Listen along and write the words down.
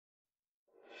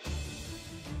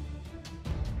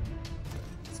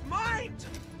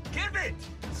apartment!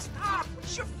 Stop!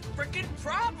 What's your freaking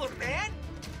problem, man?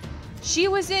 She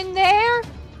was in there?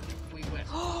 We went.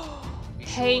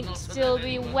 Paint still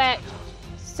be wet.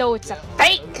 So it's a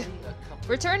fake!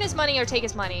 Return his money or take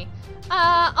his money.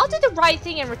 I'll do the right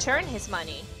thing and return his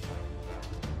money.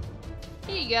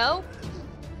 Here you go.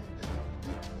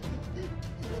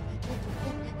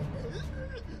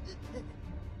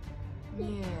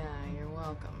 Yeah, you're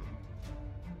welcome.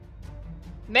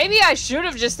 Maybe I should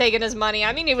have just taken his money.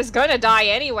 I mean, he was gonna die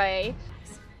anyway.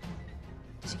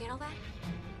 Did you get all that?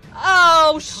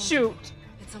 Oh, shoot.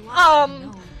 It's a lot.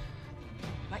 No.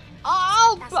 Like,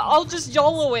 I'll just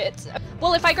YOLO it.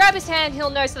 Well, if I grab his hand, he'll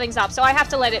know something's up, so I have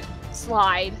to let it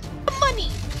slide. Money!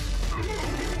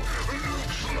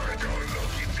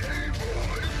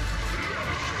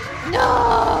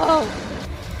 No!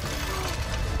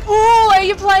 Ooh, are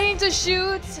you planning to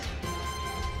shoot?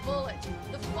 Bullet.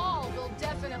 The fall will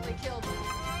definitely kill them.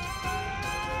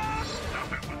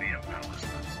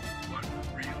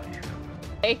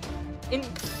 Okay.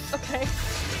 Okay.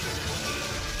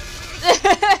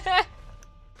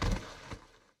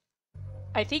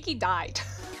 I think he died.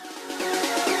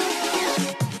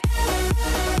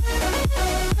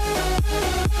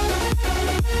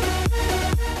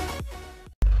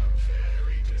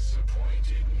 Very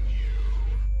disappointed in you.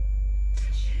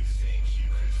 Did you think you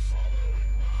could follow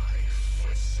in my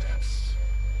footsteps?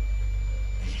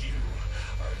 You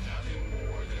are nothing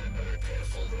more than another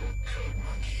pitiful little code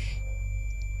monkey.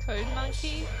 Code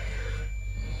monkey? Swagger,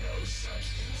 no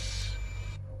substance.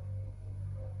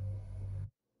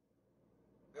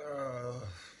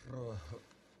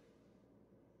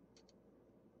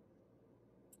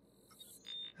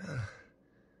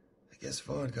 I guess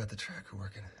Vaughn got the tracker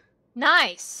working.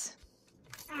 Nice.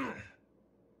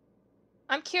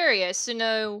 I'm curious to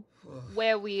know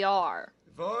where we are.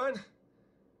 Vaughn?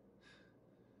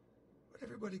 Where'd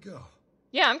everybody go?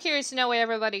 Yeah, I'm curious to know where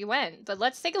everybody went. But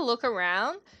let's take a look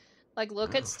around. Like,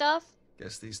 look at stuff.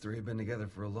 Guess these three have been together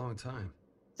for a long time.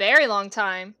 Very long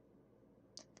time.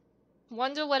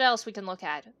 Wonder what else we can look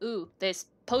at. Ooh, this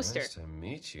poster. Nice to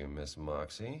meet you, Miss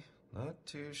Moxie. Not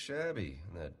too shabby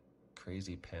in that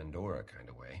crazy Pandora kind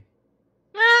of way.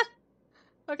 Ah!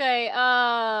 Okay,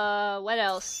 what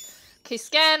else? Okay,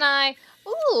 scan eye.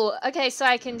 Ooh, okay, so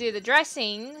I can do the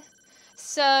dressing.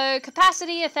 So,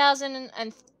 capacity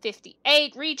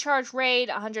 1058, recharge rate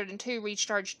 102,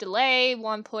 recharge delay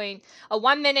 1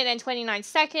 minute and 29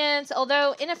 seconds.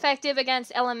 Although ineffective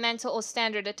against elemental or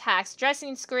standard attacks,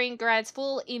 dressing screen grants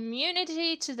full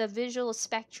immunity to the visual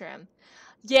spectrum.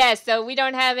 Yeah, so we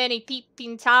don't have any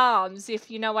peeping toms, if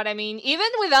you know what I mean. Even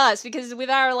with us, because with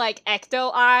our, like,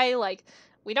 ecto eye, like,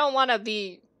 we don't want to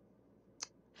be...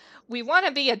 We want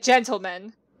to be a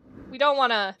gentleman. We don't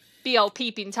want to be a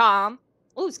peeping tom.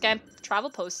 Ooh, scan travel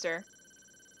poster.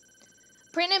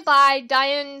 Printed by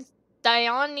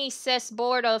Dionysus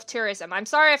Board of Tourism. I'm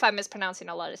sorry if I'm mispronouncing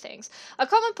a lot of things. A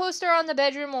common poster on the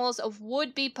bedroom walls of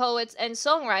would-be poets and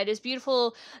songwriters.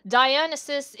 Beautiful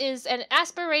Dionysus is an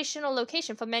aspirational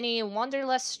location for many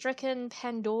wanderlust-stricken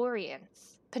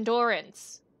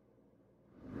Pandorans.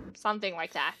 Something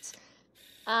like that.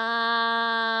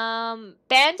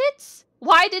 Bandits?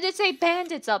 Why did it say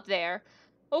bandits up there?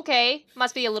 Okay,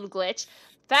 must be a little glitch.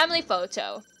 Family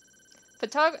photo.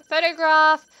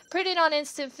 Photograph printed on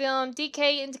instant film.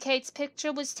 DK indicates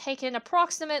picture was taken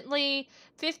approximately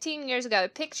 15 years ago.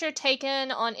 Picture taken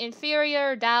on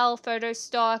inferior DAL photo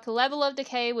stock. Level of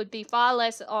decay would be far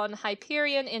less on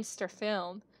Hyperion Insta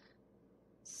film.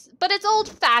 But it's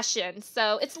old-fashioned,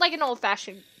 so it's like an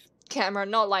old-fashioned camera,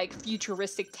 not like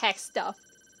futuristic tech stuff.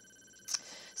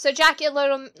 So jacket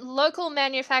local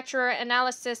manufacturer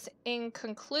analysis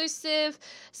inconclusive.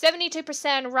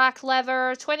 72% rack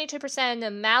leather, 22%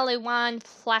 Maliwan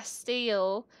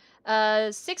plasteel,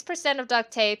 6% of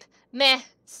duct tape. Meh.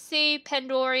 See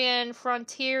Pandorian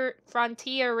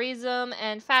frontierism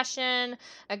and fashion,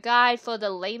 a guide for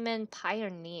the layman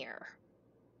pioneer.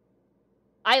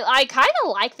 I kind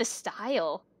of like the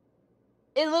style.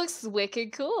 It looks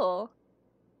wicked cool.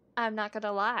 I'm not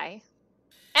gonna lie.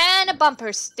 And a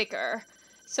bumper sticker.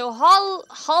 So,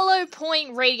 hollow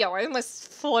point radio. I almost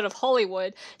thought of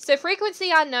Hollywood. So,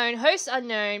 frequency unknown, host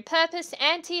unknown, purpose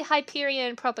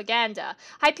anti-Hyperion propaganda.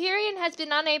 Hyperion has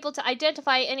been unable to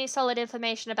identify any solid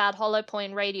information about hollow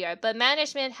point radio, but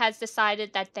management has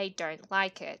decided that they don't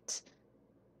like it.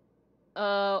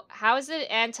 How is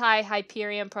it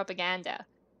anti-Hyperion propaganda?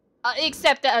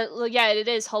 Except that, yeah, it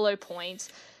is hollow point.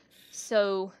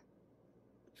 So,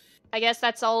 I guess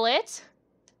that's all it.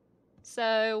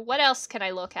 So, what else can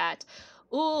I look at?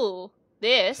 Ooh,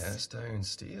 this. Cast iron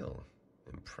steel.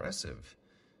 Impressive.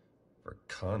 For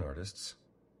con artists.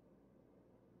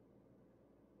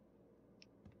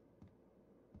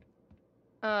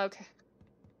 Okay.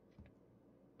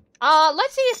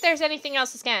 Let's see if there's anything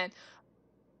else to scan.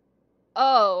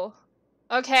 Oh.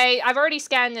 Okay, I've already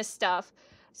scanned this stuff.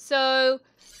 So...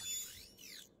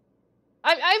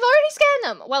 I've already scanned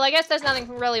them! Well, I guess there's nothing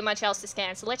really much else to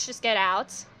scan, so let's just get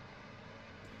out.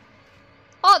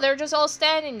 Oh, they're just all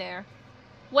standing there.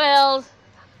 Well,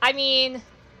 I mean,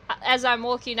 as I'm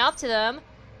walking up to them,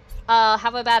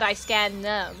 how about I scan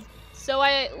them? So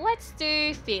let's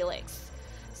do Felix.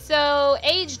 So,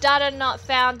 age, data not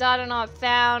found,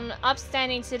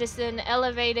 upstanding citizen,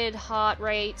 elevated heart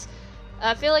rate.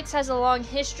 Felix has a long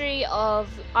history of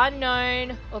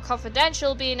unknown or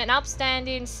confidential, being an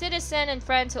upstanding citizen and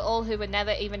friend to all who would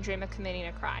never even dream of committing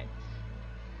a crime.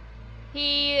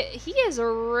 He is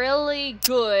really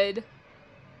good.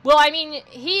 Well, I mean,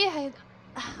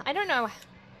 I don't know.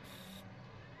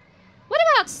 What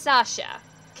about Sasha?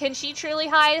 Can she truly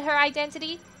hide her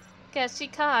identity? Guess she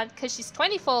can't, because she's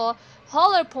 24,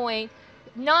 hollow point,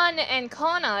 nun and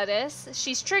con artist.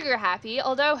 She's trigger happy.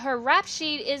 Although her rap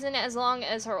sheet isn't as long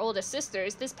as her older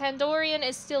sister's, this Pandorian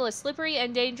is still a slippery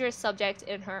and dangerous subject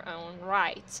in her own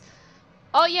right.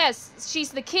 Oh yes,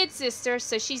 she's the kid sister,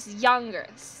 so she's younger.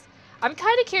 I'm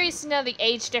kind of curious to know the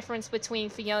age difference between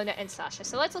Fiona and Sasha,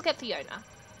 so let's look at Fiona.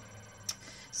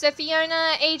 So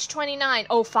Fiona, age 29,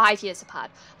 5 years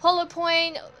apart. Hollow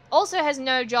point, also has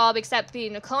no job except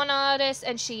being a con artist,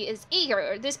 and she is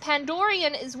eager. This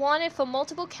Pandorian is wanted for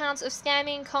multiple counts of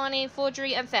scamming, conning,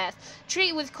 forgery, and theft.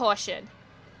 Treat with caution.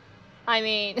 I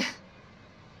mean,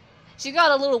 she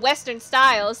got a little Western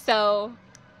style, so...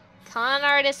 Con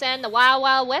artist and the Wild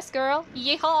Wild West girl.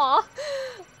 Yeehaw!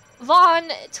 Vaughn,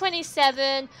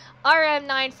 27,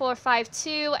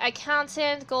 RM9452,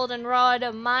 accountant,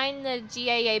 goldenrod, mind the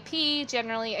GAAP,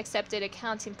 generally accepted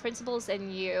accounting principles,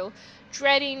 and you.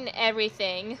 Dreading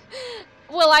everything.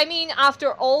 Well, I mean,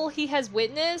 after all he has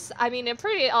witnessed, I mean, it's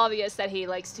pretty obvious that he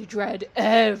likes to dread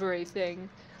everything.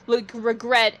 Like,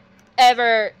 regret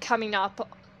ever coming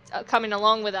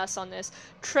along with us on this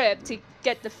trip to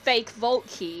get the fake vault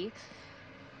key.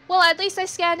 Well, at least I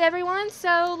scanned everyone,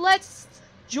 so let's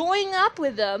join up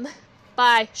with them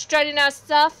by strutting our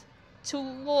stuff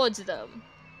towards them.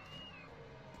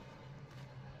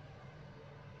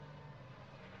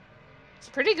 It's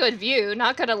a pretty good view,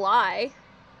 not gonna lie.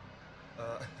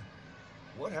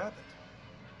 What happened?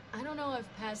 I don't know if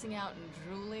passing out and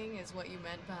drooling is what you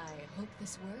meant by hope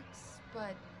this works,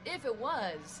 but if it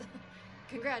was,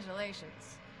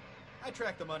 congratulations. I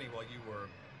tracked the money while you were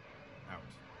out.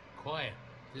 Quiet.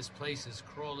 This place is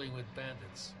crawling with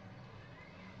bandits.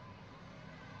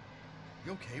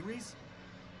 You okay, Reese?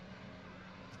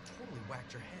 You totally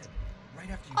whacked your head right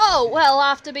after you... Oh, well,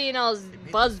 after being all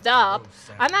buzzed up,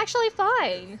 I'm actually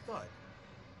fine. But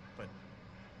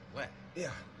what?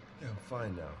 Yeah, I'm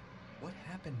fine now. What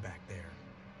happened back there?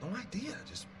 No idea,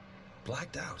 just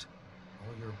blacked out.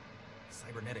 All your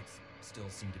cybernetics still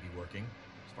seem to be working,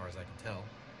 as far as I can tell.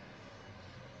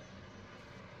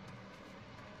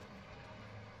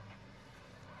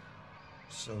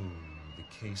 So, the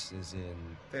case is in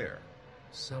there?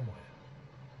 Somewhere.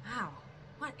 Wow,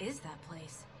 what is that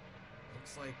place?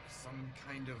 Looks like some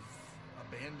kind of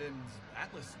abandoned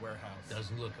Atlas warehouse.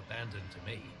 Doesn't look abandoned to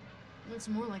me. Looks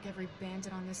more like every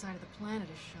bandit on this side of the planet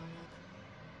has shown up.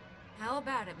 How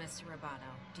about it, Mr.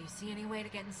 Robano? Do you see any way to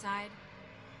get inside?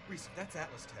 Reese, that's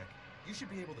Atlas tech. You should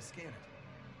be able to scan it.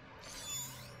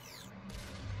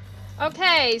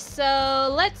 Okay, so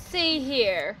let's see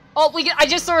here. Oh, I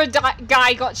just saw a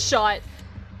guy got shot.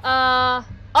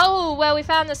 Oh, well, we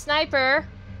found the sniper.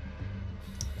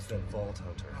 It's that Vault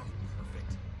Hunter. Oh,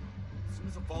 perfect. As soon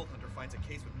as a Vault Hunter finds a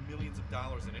case with millions of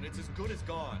dollars in it, it's as good as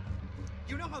gone.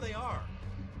 You know how they are.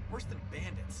 Worse than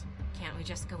bandits. Can't we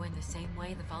just go in the same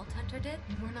way the Vault Hunter did?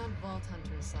 We're not Vault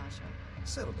Hunters, Sasha.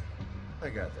 Settle down. I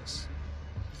got this.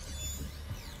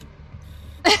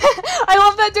 I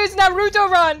love that dude's Naruto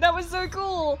run. That was so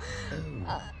cool.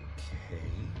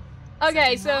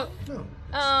 Okay, so No.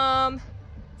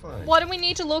 Fine. what do we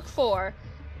need to look for?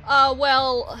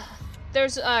 Well,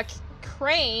 there's a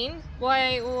crane.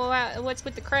 What's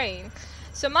with the crane?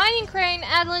 So mining crane,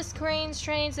 Atlas cranes,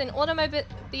 trains, and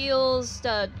automobiles.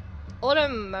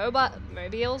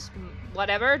 Automobiles,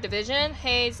 whatever division.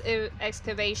 Hayes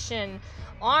excavation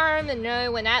arm. And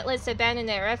no, when Atlas abandoned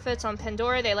their efforts on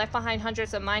Pandora, they left behind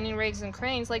hundreds of mining rigs and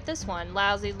cranes like this one.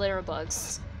 Lousy litter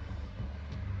bugs.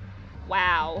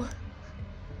 Wow.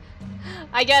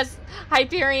 I guess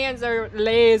Hyperions are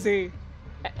lazy.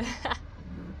 But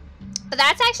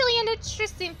that's actually an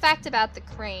interesting fact about the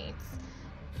cranes.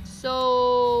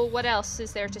 So, what else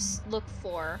is there to look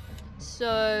for?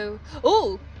 So,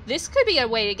 oh, this could be a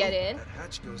way to get in. That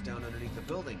hatch goes down underneath the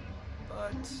building.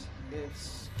 but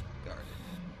it's guarded.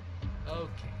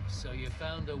 Okay, so you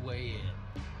found a way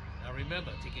in. Now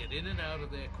remember to get in and out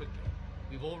of there quickly.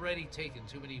 We've already taken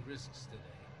too many risks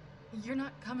today. You're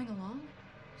not coming along?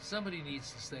 Somebody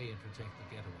needs to stay and protect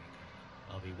the getaway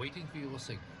car. I'll be waiting for your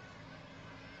signal.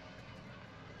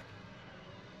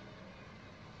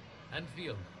 And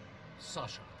Fiona,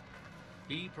 Sasha,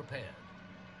 be prepared.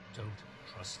 Don't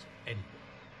trust anyone.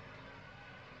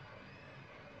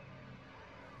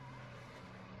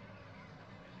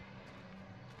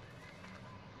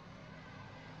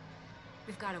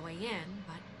 We've got a way in,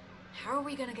 but how are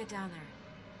we gonna get down there?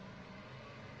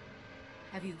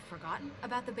 Have you forgotten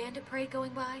about the bandit parade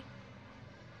going by?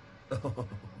 Oh,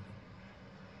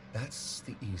 that's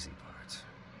the easy part.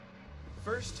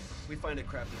 First, we find a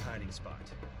crafty hiding spot.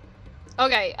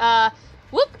 Okay,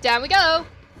 whoop, down we go.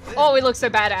 Oh, we look so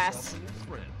badass.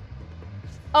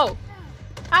 Oh,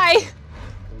 hi.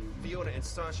 Fiona and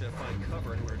Sasha find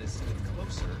cover in order to sneak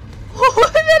closer. Oh,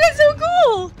 that is so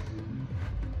cool.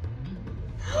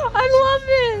 I love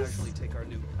this. Actually take our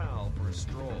new pal for a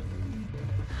stroll.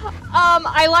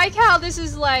 I like how this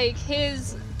is like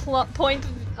his point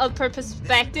of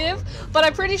perspective, but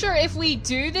I'm pretty sure if we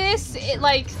do this, it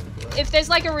like, if there's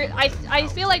like a, I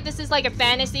feel like this is like a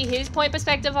fantasy, his point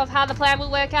perspective of how the plan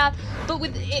will work out, but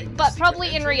with it, but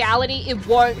probably in reality it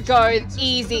won't go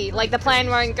easy. Like the plan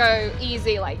won't go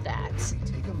easy like that.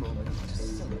 We take a moment to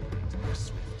celebrate our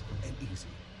swift and easy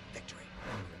victory,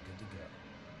 and we're good to go.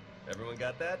 Everyone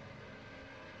got that?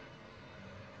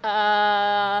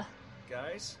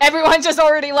 Guys? Everyone just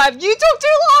already left. You took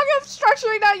too long of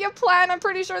structuring out your plan. I'm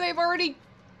pretty sure they've already,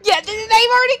 yeah, they've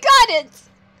already got it.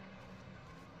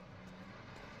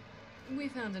 We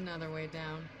found another way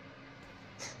down.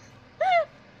 Oh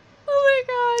my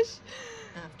gosh.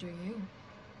 After you.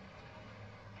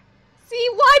 See,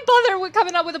 why bother with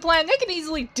coming up with a plan? They can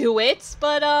easily do it,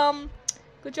 but,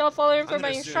 good job following for I'm my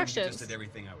gonna assume you instructions. just did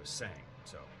everything I was saying,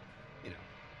 so, you know,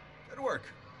 good work.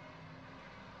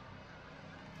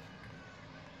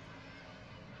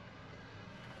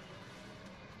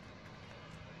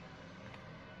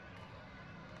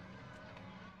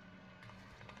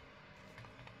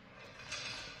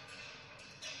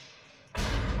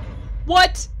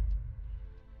 What?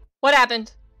 What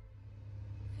happened?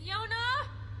 Fiona!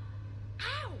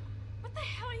 Ow! What the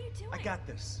hell are you doing? I got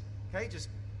this. Okay, just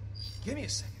give me a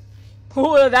second.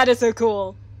 Oh, that is so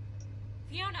cool.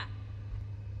 Fiona!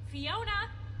 Fiona!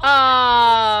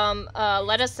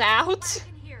 Let us out. Back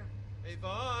in here. Hey,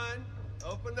 Vaughn!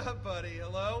 Open up, buddy.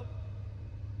 Hello?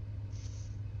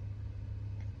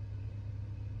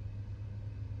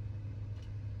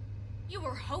 You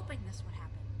were hoping this would happen.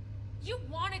 You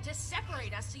wanted to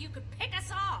separate us so you could pick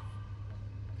us off.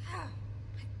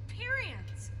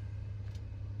 Hyperions.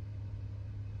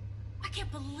 I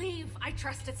can't believe I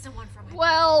trusted someone from my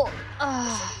Well,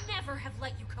 I should never have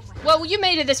let you come with me. well, you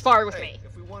made it this far with Hey, me.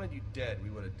 if we wanted you dead, we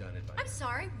would have done it by I'm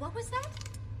sorry, what was that?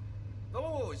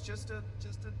 Oh, it's just a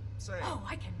saying. Oh,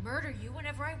 I can murder you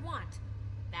whenever I want.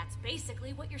 That's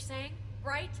basically what you're saying,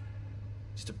 right?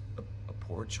 Just a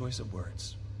poor choice of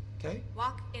words. Okay?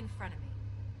 Walk in front of me.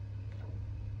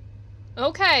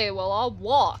 Okay, well, I'll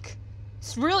walk.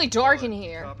 It's really dark in Vaughn,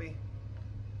 here. Copy.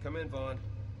 Come in, Vaughn.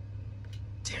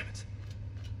 Damn it.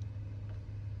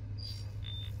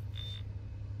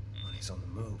 Money's on the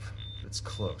move, but it's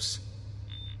close.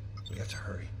 We have to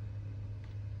hurry.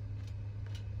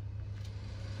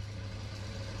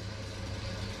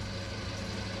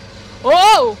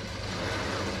 Whoa!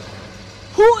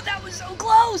 Ooh, that was so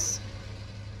close!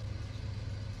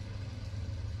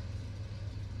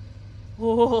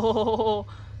 Whoa,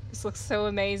 this looks so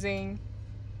amazing.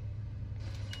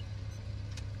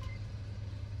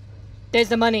 There's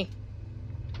the money.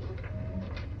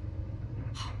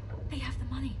 They have the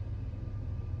money.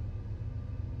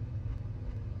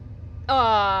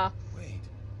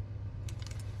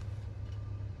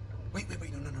 Wait,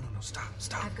 no,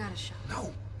 stop. I've got a shot.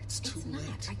 No, it's too It's late.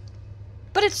 not.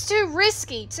 But it's too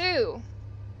risky, too.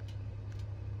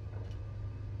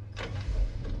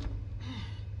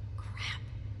 Crap.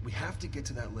 We have to get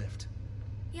to that lift.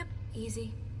 Yep,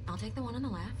 easy. I'll take the one on the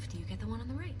left, you get the one on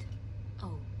the right.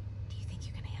 Oh, do you think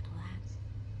you can handle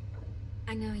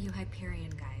that? I know you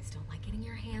Hyperion guys don't like getting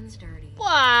your hands dirty. Wow,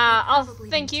 I Probably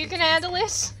think been you too can handle it.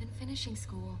 tough in finishing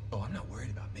school. Oh, I'm not worried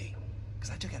about me.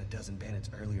 Because I took out a dozen bandits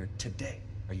earlier today.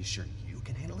 Are you sure you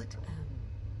can handle it?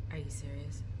 Are you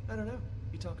serious? I don't know.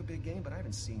 You talk a big game, but I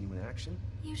haven't seen you in action.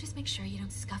 You just make sure you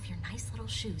don't scuff your nice little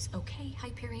shoes, okay,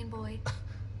 Hyperion boy?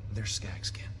 They're skag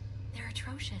skin. They're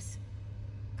atrocious.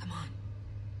 Come on.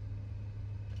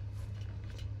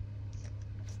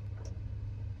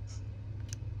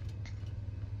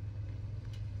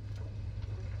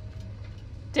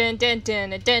 Dun dun dun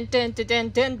dun dun dun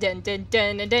dun dun dun dun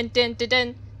dun dun dun dun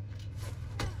dun.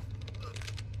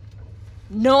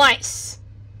 Nice.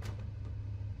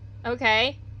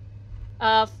 Okay.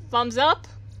 Thumbs up.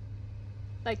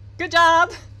 Like, good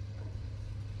job.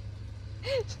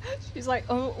 She's like,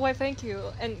 oh, why, thank you,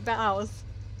 and bows.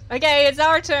 Okay, it's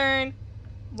our turn.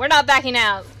 We're not backing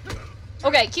out.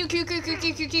 Okay, Q, Q, Q, Q,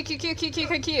 Q, Q, Q, Q, Q, Q, Q,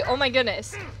 Q, Q. Oh my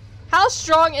goodness. How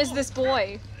strong is this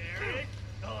boy? Eric?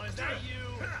 Oh, is that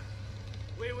you?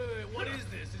 Wait, what is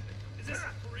this? Is this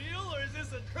real, or is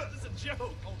this a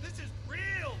joke? Oh, this is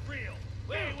real.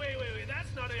 Wait,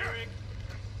 that's not Eric.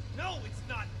 No, it's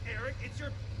not Eric, it's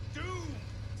your doom.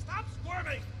 Stop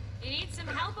squirming. You need some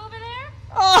help over there?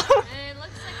 Oh. It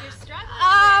looks like you're struggling.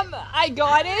 I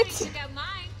got You it. took out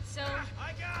mine, so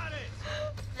I got it.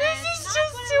 This it's is not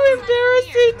just what too it looks like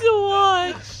embarrassing to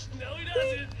watch. No, he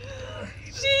doesn't.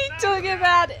 She took him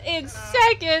out in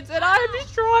seconds, and I'm The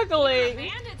struggling.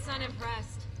 bandit's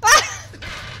unimpressed.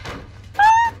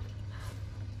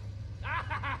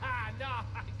 No,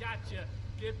 I gotcha.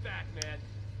 Get back, man.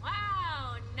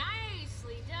 Wow,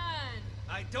 nicely done.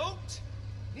 I don't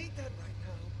need that right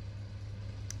now.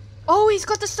 Oh, he's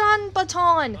got the stun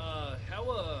baton. How,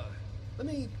 Let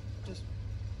me just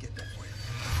get that for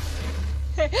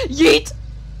you. Yeet.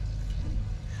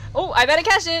 Oh, I better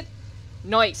catch it.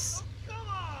 Nice. Come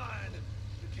on!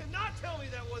 You cannot tell me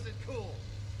that wasn't cool.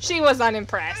 She was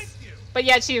unimpressed. Thank you. But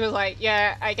yet she was like,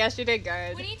 yeah, I guess you did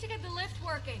good. We need to get the lift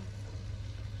working.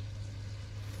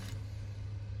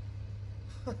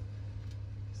 This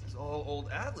is all old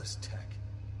Atlas tech.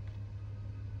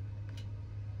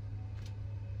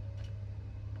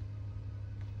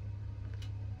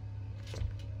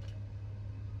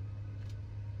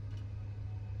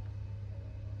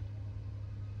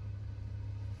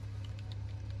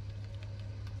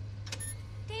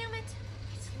 Damn it!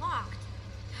 It's locked.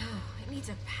 It needs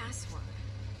a password.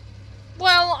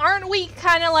 Well, aren't we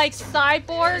kind of like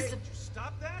cyborg? Would you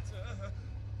stop that?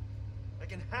 I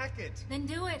can hack it. Then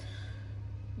do it.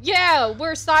 Yeah,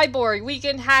 we're cyborg. We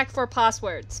can hack for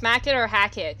password. Smack it or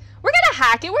hack it. We're gonna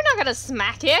hack it. We're not gonna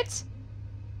smack it.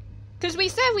 Because we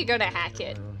said we're gonna hack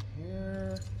it. Around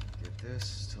here. Get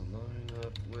this to line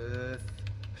up with...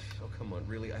 Oh, come on,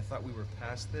 really? I thought we were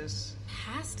past this?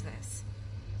 Past this.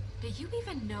 Do you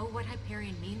even know what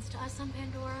Hyperion means to us on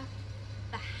Pandora?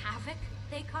 The havoc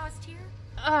they caused here?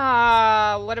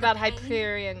 What about pain?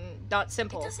 Hyperion? Not It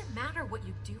simple. doesn't matter what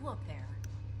you do up there.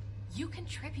 You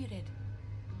contributed.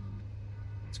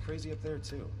 It's crazy up there,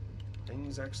 too.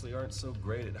 Things actually aren't so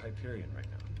great at Hyperion right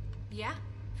now. Yeah?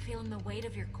 Feeling the weight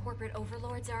of your corporate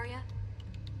overlords, Arya?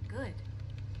 Good.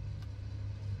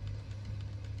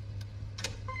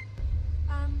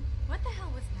 What the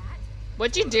hell was that?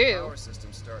 What'd you The do? power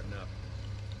system's starting up.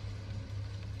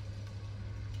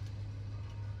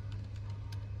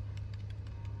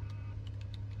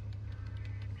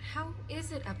 How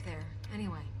is it up there,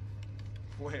 anyway?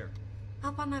 Where?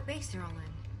 Up on that base you're all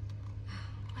in.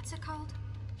 What's it called?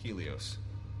 Helios.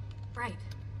 Right,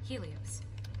 Helios.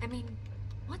 I mean,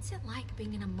 what's it like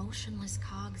being an emotionless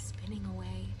cog spinning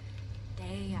away,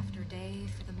 day after day,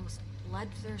 for the most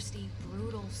bloodthirsty,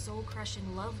 brutal,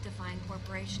 soul-crushing, love-defying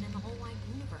corporation in the whole wide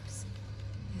universe?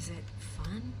 Is it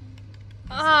fun?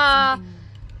 Is it something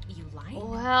you like?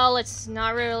 Well, it's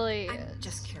not really I'm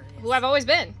just curious. who I've always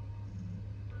been.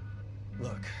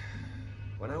 Look,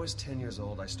 when I was 10 years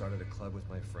old, I started a club with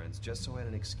my friends just so I had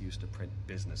an excuse to print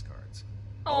business cards.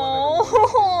 All I've ever wanted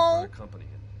to do was run a company,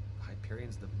 and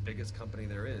Hyperion's the biggest company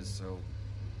there is, so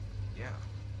yeah.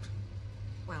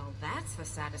 Well, that's the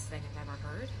saddest thing I've ever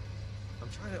heard. I'm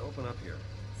trying to open up here.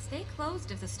 Stay closed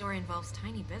if the story involves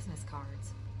tiny business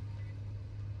cards.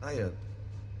 I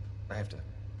have to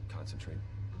concentrate.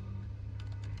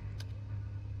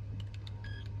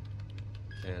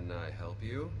 Can I help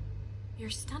you? Your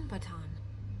stun baton.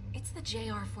 It's the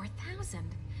JR4000.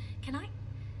 Can I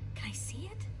see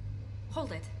it?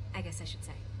 Hold it, I guess I should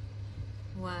say.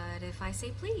 What if I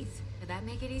say please? Would that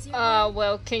make it easier?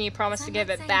 Well, can you promise to I'm give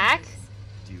not it saying back? please.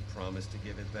 Do you promise to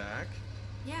give it back?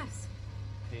 Yes.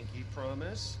 Pinky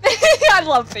promise? I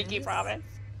love Pinky Promise.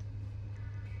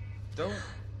 Don't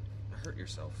hurt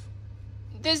yourself.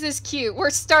 This is cute. We're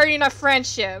starting a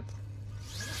friendship.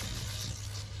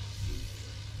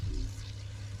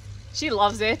 She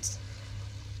loves it.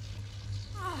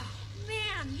 Oh,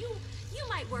 man, you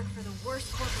might work for the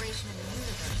worst corporation in the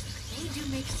universe. They do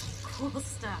make some cool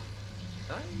stuff.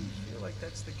 I feel like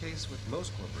that's the case with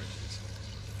most corporations.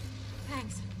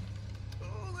 Thanks.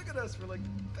 Oh, look at us. We're like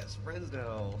best friends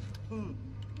now.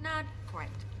 Not quite.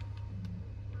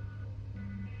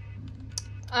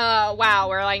 Wow,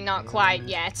 we're like not quite And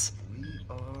yet. We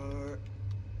are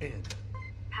In.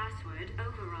 Password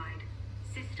override.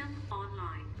 System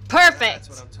online. Perfect. That's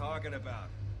what I'm talking about.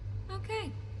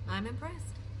 Okay, I'm impressed.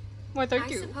 Well, thank I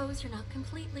you. suppose you're not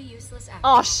completely useless after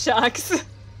Oh all. shucks.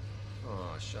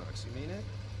 Oh, shucks. You mean it?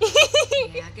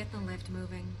 Yeah, get the lift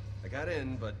moving. I got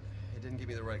in, but it didn't give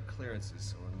me the right clearances,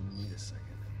 so I need a second.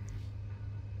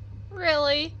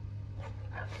 Really?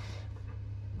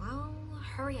 Well,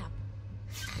 hurry up.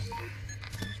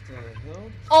 The hell?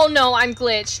 Oh no, I'm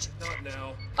glitched. Not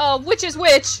now. Which is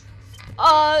which?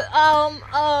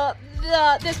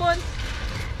 This one?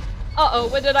 Uh-oh,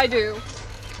 what did I do?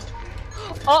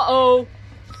 Uh-oh.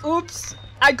 Oops,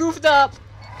 I goofed up. You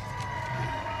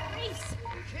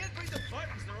can't read the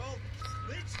buttons, they're all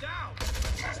glitched out.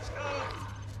 I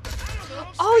don't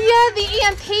know. Oh yeah, the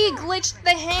EMP glitched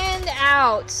the hand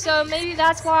out, so maybe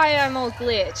that's why I'm all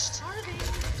glitched.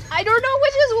 I don't know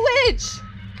which is which.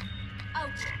 Oh,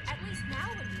 at least now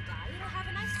when you die, you'll have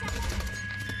a nice second.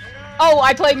 Oh,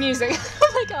 I play music.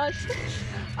 Oh my gosh. Yeah,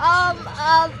 I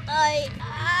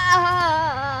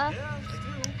do.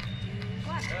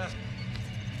 What?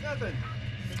 Nothing.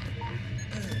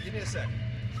 Give me a sec.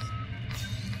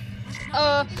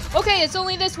 Okay, it's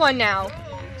only this one now.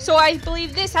 So I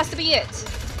believe this has to be it.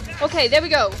 Okay, there we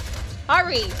go.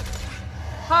 Hurry.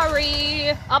 Hurry.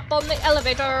 Up on the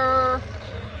elevator.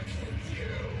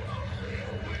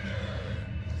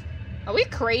 Are we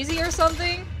crazy or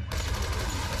something?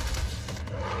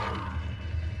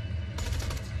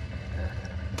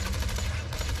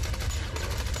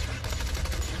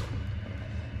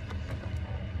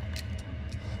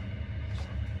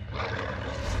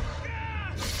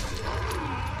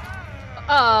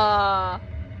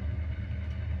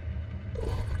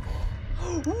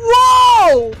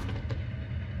 Whoa!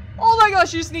 Oh my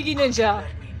gosh, you sneaky ninja.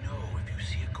 Let me know if you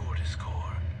see a Gortys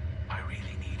core. I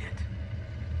really need it.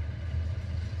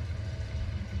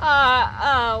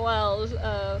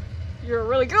 Well, you're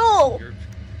really cool. You're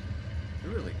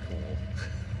really cool.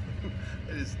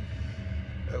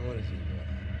 I wanted you to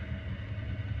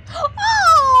know.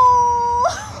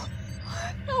 Oh!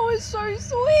 That was so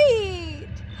sweet.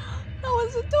 That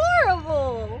was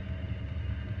adorable.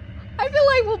 I feel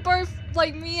like we'll both,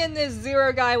 like me and this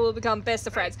Zero guy will become best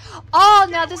of friends. Oh,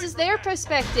 now this is their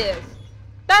perspective.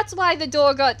 That's why the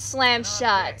door got slammed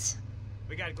shut.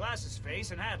 We got Glasses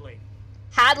Face and Hat Lady.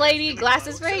 Hat lady,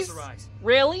 glasses face? Accessorize.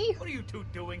 Really? What are you two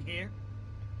doing here?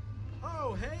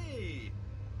 Oh, hey.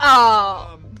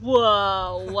 Oh,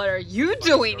 whoa, what are you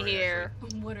doing story, here?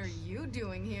 What are you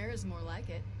doing here is more like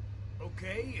it.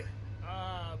 Okay.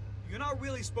 You're not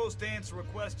really supposed to answer a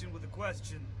question with a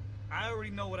question. I already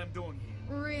know what I'm doing here.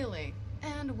 Really?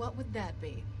 And what would that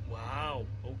be? Wow.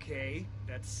 Okay.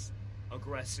 That's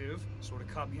aggressive. Sort of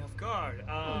caught me off guard.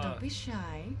 Oh, don't be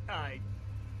shy. I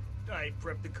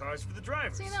prepped the cars for the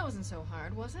drivers. See, that wasn't so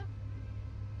hard, was it?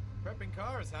 Prepping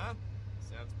cars, huh?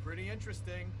 Sounds pretty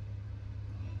interesting.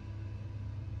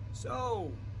 So,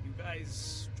 you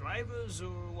guys drivers or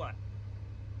what?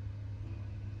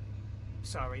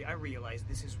 Sorry, I realize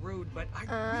this is rude, but I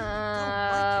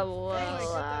really don't like your face.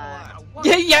 well, What?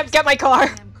 yeah, get my car.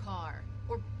 Damn car.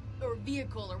 Or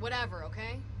vehicle or whatever,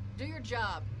 okay? Do your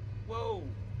job. Whoa,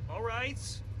 alright.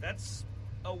 That's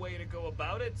a way to go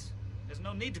about it. There's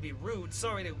no need to be rude.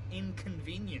 Sorry to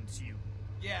inconvenience you.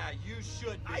 Yeah, you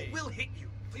should be. I will hit you.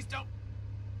 Please don't.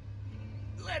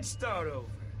 Let's start over.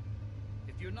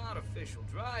 If you're not official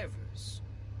drivers,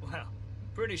 well, I'm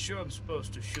pretty sure I'm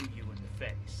supposed to shoot you in the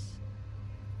face.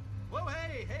 Whoa,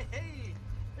 hey.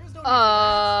 There's no need for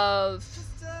that.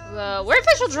 Just, We're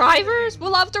official drivers. We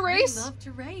love to race. We love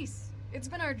to race. It's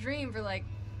been our dream for like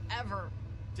ever.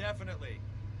 Definitely.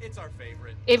 It's our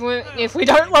favorite. If we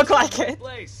don't look like it.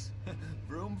 Place.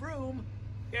 Vroom, vroom.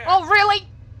 Yeah. Oh really?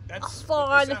 That's fun.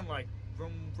 what they sound like.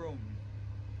 Vroom, vroom.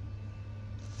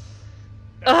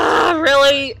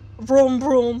 Really? Vroom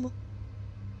vroom.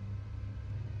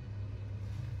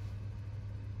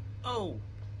 Oh,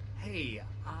 hey,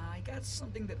 I got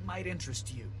something that might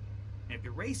interest you. And if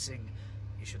you're racing,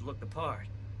 you should look the part.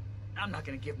 I'm not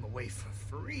gonna give them away for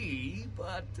free,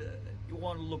 but you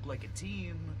want to look like a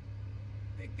team.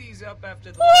 Pick these up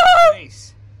after the last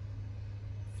race.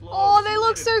 Oh, they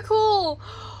look so cool. Clean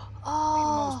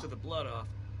Oh. most of the blood off.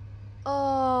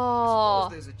 Oh.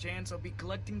 Suppose there's a chance I'll be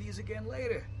collecting these again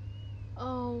later.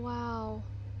 Oh, wow.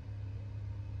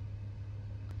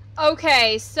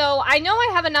 Okay, so I know I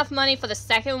have enough money for the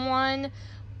second one,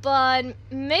 but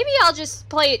maybe I'll just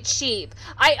play it cheap.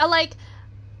 I'm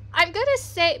gonna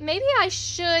say, maybe I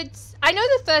should, I know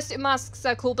the first masks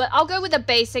are cool, but I'll go with a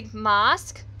basic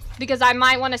mask, because I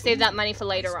might want to save that money for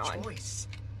later Nice on. choice.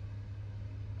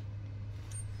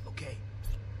 Okay,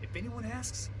 if anyone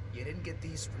asks, You didn't get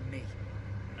these from me.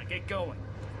 Now get going.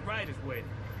 The ride is waiting.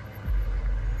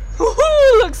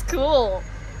 Woohoo! Looks cool.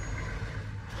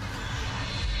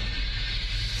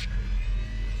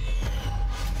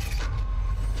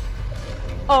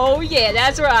 Oh yeah,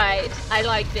 that's right. I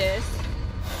like this.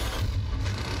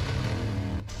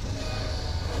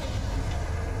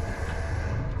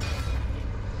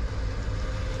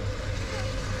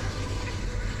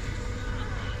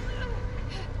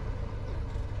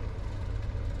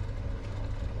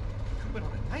 Been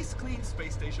on a nice clean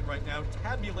space station right now,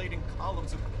 tabulating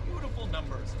columns of beautiful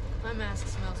numbers. My mask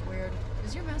smells weird.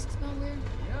 Does your mask smell weird?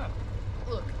 Yeah.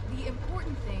 Look, the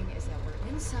important thing is that we're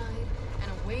inside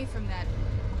and away from that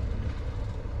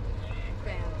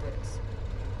bandit.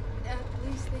 At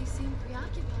least they seem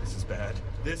preoccupied. This is bad.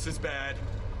 This is bad.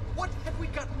 What have we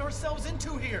gotten ourselves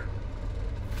into here?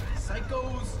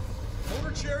 Psychos,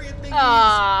 motor chariot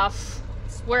thingies.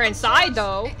 We're inside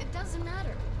though. It doesn't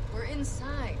matter. We're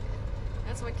inside.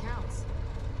 That's what counts.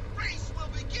 Race will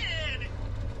begin!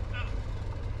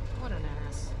 What an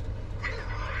ass. The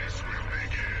race will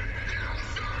begin in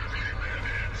 30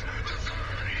 minutes.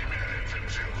 30 minutes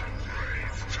until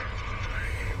race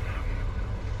time.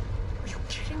 Are you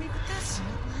kidding me with this?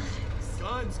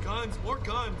 Guns, guns, more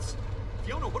guns.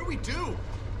 Fiona, what do we do?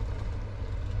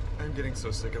 I'm getting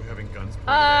so sick of having guns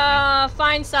pointed at me.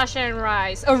 Find Sasha and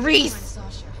Reese. Find Reese.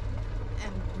 Sasha.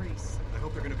 And Reese. I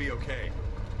hope they're gonna be okay.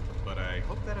 But I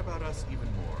hope that about us even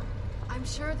more. I'm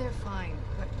sure they're fine,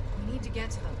 but we need to get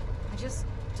to them. I just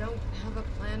don't have a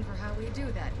plan for how we do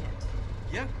that yet.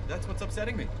 Yeah, that's what's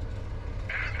upsetting me.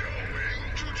 And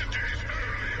owing to today's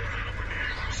earlier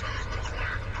happenings, the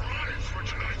grand prize for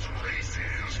tonight's race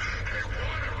is a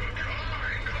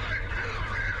one-of-a-kind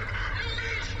Hyperion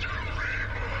mystery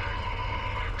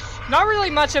box. Not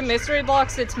really much a mystery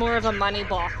box, it's more of a money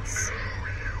box.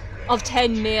 Of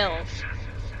 10 mil.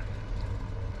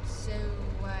 So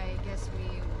I guess we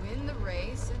win the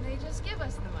race and they just give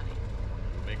us the money.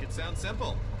 Make it sound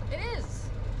simple. It is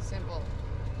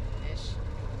simple-ish.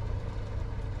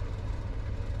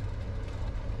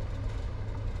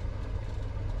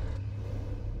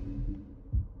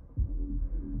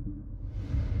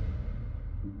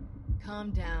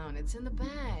 Calm down, it's in the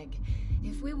bag.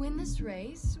 If we win this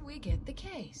race, we get the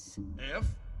case. If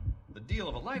the deal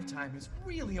of a lifetime is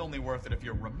really only worth it if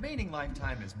your remaining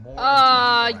lifetime is more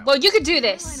than 24 well, you could do In my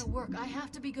line this. of work, I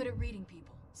have to be good at reading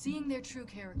people, seeing their true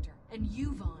character. And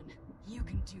you, Vaughn, you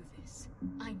can do this.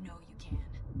 I know you can.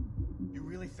 You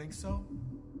really think so?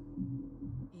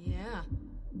 Yeah.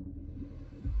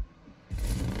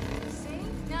 See?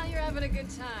 Now you're having a good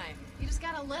time. You just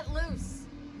gotta let loose.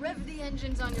 Rev the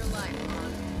engines on your life,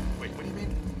 Vaughn. Wait, what do you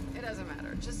mean? It doesn't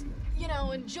matter. Just, you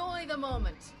know, enjoy the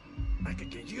moment. I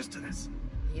could get used to this.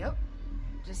 Yep.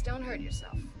 Just don't hurt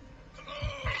yourself. Hello?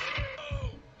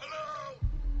 Hello?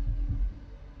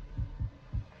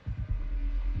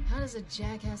 How does a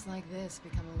jackass like this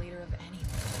become a leader of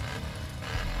anything?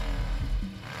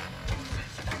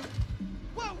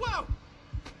 Whoa, whoa!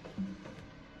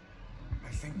 I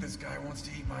think this guy wants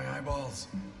to eat my eyeballs.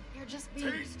 You're just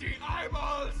being... Tasty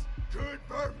eyeballs! Good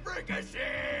for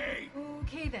fricassee!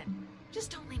 Okay then. Just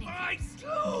don't lean in. My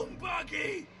doom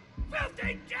buggy!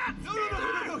 Filthy death!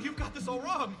 No, you've got this all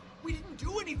wrong. We didn't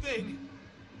do anything.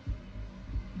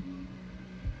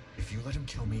 If you let him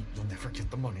kill me, you'll never get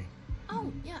the money.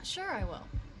 Oh, yeah, sure I will.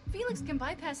 Felix can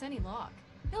bypass any lock.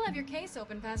 He'll have your case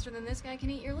open faster than this guy can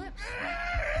eat your lips.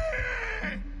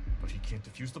 But he can't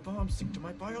defuse the bomb, sync to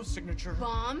my biosignature.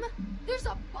 Bomb? There's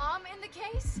a bomb in the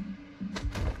case?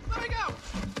 Let me go!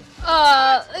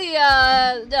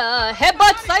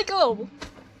 Headbutt Psycho!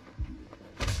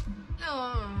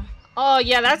 Oh. Oh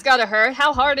yeah, that's gotta hurt.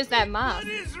 How hard is that mask?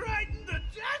 What is riding the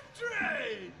death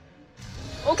train?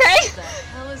 Okay! What the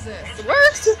hell is this? It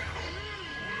works!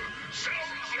 Sounds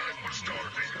like we're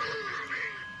starting early.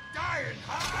 Dying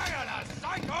high on a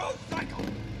psycho!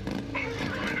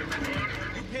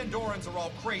 You Pandorans are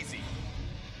all crazy.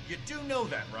 You do know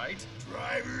that, right?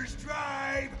 Drivers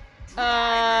drive!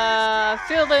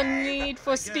 Feel the need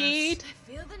for speed. I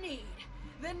feel the need.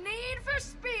 The need for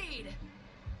speed!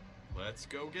 Let's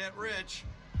go get rich.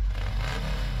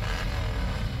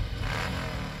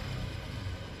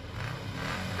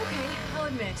 Okay, I'll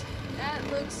admit, that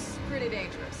looks pretty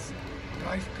dangerous.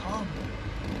 Life come.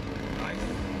 Life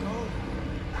go.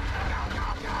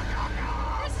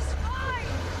 This is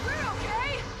fine! We're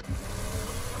okay!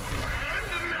 And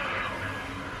now,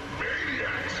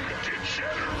 maniacs,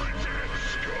 degenerates, and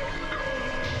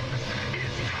scumdogs.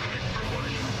 It's time for what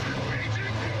you've been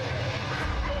waiting for.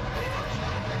 The first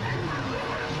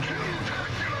motorized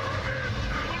kill-tacular event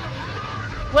of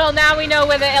murder. Well, now we know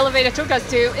where the elevator took us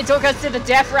to. It took us to the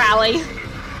death rally.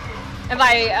 And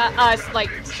by us, like,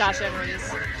 Sasha and Reese.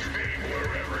 Sure.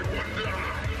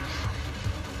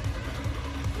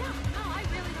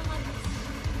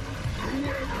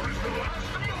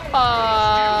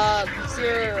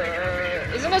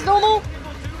 Isn't this normal?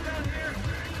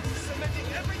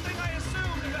 Cementing everything I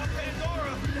assumed about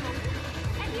Pandora.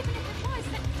 And even if it was,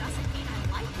 that doesn't mean I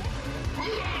like it.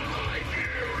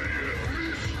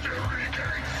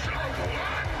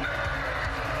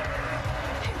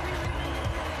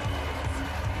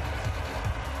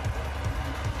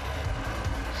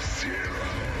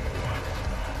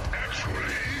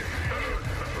 Actually,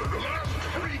 the last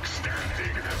freak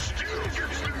standing still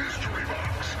gets the mystery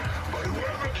box. But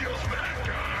whoever kills that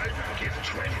guy gets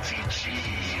 20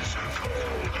 G's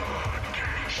cold hard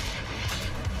cash.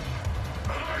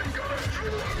 I'm gonna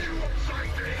throw you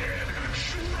upside the head,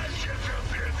 shred you to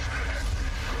bits.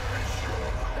 Curse your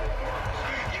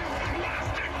corpse, you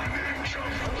plastic ninja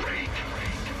freak.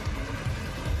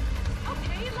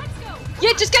 Okay, let's go.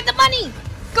 Yeah, just get the money!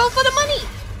 Go for the money!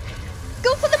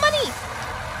 Go for the money!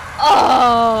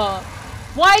 Oh,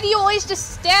 why do you always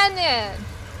just stand there?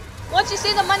 Once you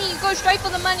see the money, you go straight for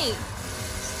the money.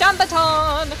 Stun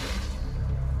baton!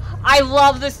 I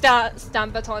love the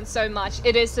stun baton so much.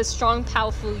 It is the strong,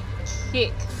 powerful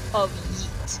kick of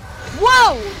yeet.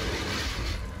 Whoa!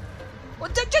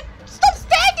 Well, just stop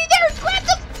standing there and grab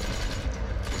them!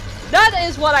 That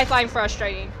is what I find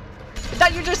frustrating.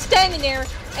 That you're just standing there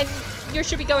and you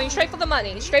should be going straight for the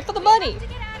money. Straight for the money.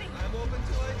 I'm open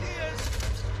to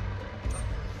ideas.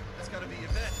 That's gotta be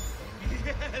Yvette.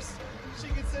 Yes, she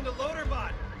can send a loader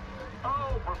bot.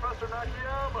 Oh, Professor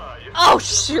Nakayama. Oh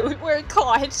shoot, we're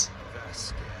caught.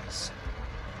 Vasquez.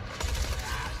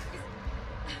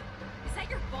 Is that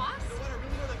your boss? You know what? I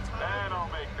really don't have time. And I'll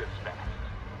make this fast.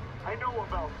 I know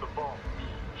about the vault,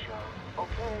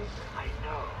 okay? I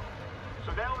know.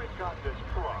 So now we've got this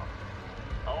problem.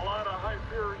 A lot of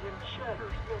Hyperion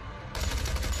chatters.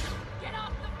 Get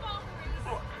off the phone, Reese.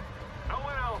 Look, no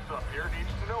one else up here needs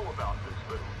to know about this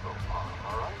little faux pas,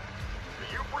 alright? So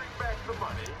you bring back the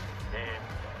money, and,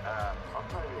 I'll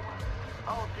tell you what,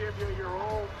 I'll give you your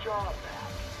old job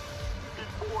back.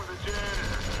 Before the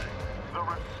janitor thing, the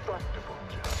respectable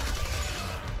job.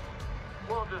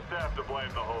 We'll just have to blame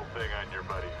the whole thing on your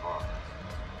buddy Mark.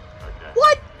 Okay?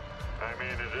 What? I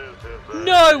mean, it is his...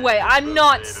 No way, I'm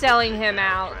not selling him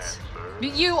out.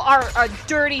 You are a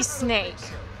dirty snake.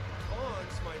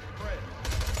 Hans, my friend.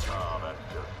 Oh, that's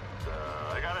just,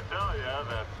 I gotta tell you,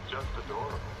 that's just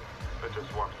adorable. It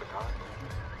just warms the conscience.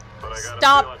 But I got a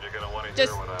Stop feeling you're gonna want to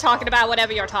just hear what I'm talking about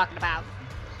whatever you're talking about.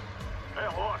 Hey,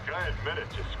 look, I admit it,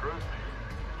 you screwed me.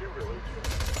 You really did.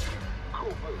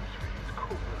 Cool moves, Reese,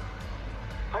 cool moves.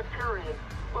 Hyperion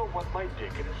will want my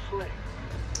dick in a sling.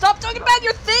 Stop talking about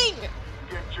your thing!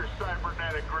 Get your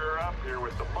cybernetic rear up here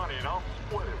with the money and I'll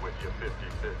split it with you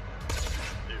 50-50.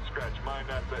 You scratch my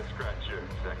nuts, I scratch yours,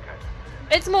 that kind of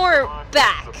thing. It's more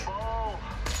back. The ball.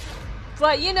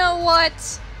 But you know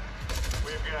what?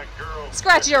 We've got girls.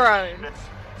 Scratch your own.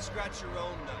 Scratch your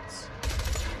own nuts.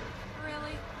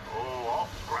 Really? Oh, I'll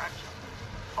scratch them.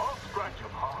 I'll scratch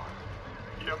them hard.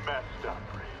 You messed up,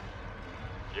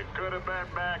 Reese. You could have been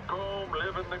back home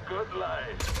living the good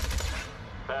life.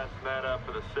 Passing that up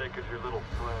for the sake of your little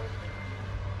friend.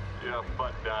 You have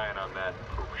fun dying on that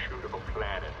poop shoot of a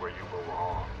planet where you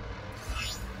belong.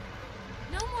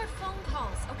 No more phone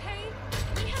calls, okay?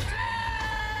 We have to...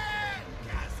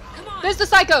 Come on. There's the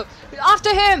psycho!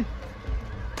 After him!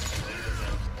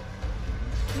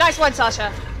 Nice one,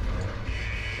 Sasha.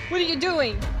 What are you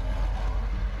doing?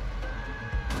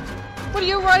 What are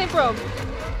you running from?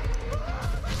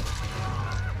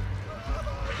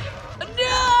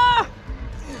 No!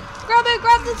 Grab it!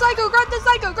 Grab the psycho! Grab the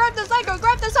psycho! Grab the psycho!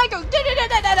 Grab the psycho!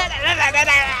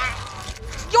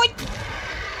 Yoink!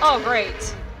 Oh,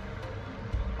 great.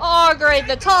 Oh, great.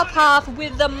 The top half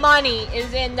with the money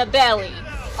is in the belly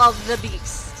of the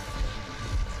beast.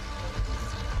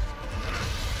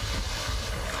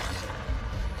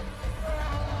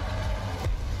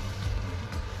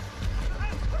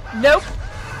 Nope.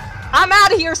 I'm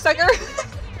out of here, sucker.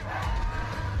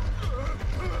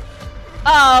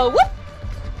 Whoop.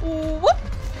 Whoop.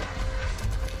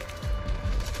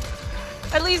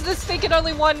 At least this thing can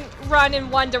only run in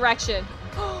one direction.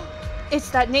 It's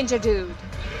that ninja dude.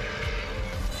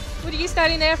 What are you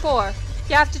standing there for?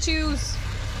 You have to choose.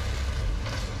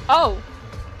 Oh.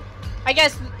 I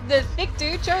guess the thick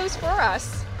dude chose for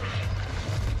us.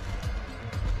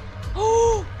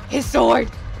 Oh, his sword.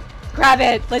 Grab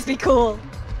it. Let's be cool.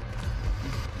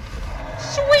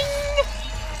 Swing.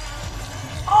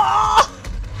 Oh.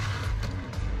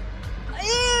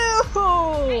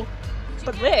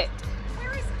 But lit.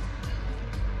 Where is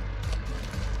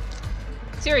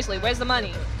it? Seriously, where's the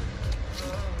money?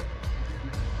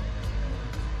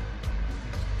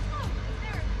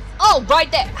 Oh,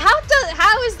 right there.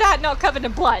 How is that not covered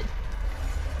in blood?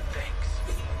 Thanks.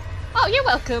 Oh, you're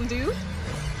welcome, dude.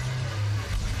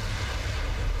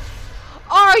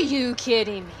 Are you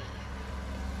kidding me?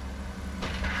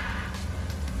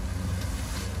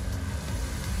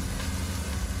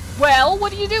 Well,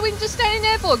 what are you doing just standing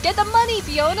there for? Get the money,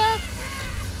 Fiona!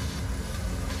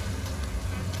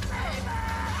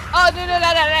 Oh, no.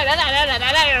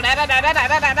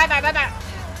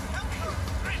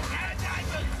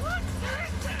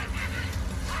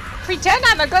 Pretend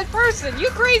I'm a good person, you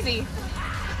crazy!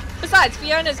 Besides,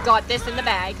 Fiona's got this in the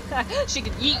bag. She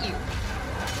can eat you.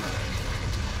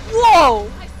 Whoa!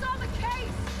 I saw the case!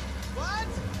 What?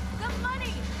 The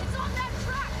money! It's on that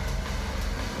truck!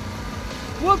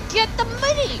 We'll get the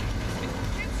money!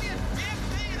 Can't see a damn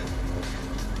thing.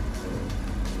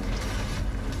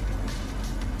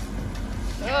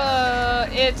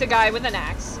 It's a guy with an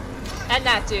axe. And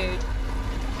that dude.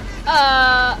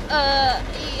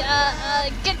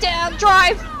 Get down,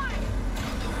 drive!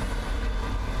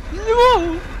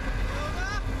 No!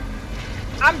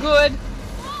 I'm good.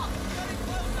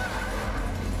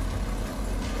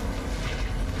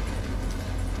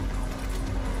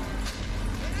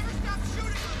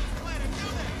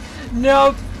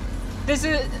 Nope.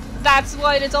 That's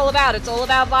what it's all about. It's all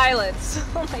about violence.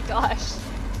 Oh my gosh.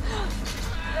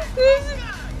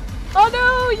 Oh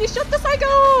no, you shot the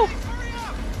psycho!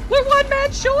 We're one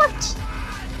man short!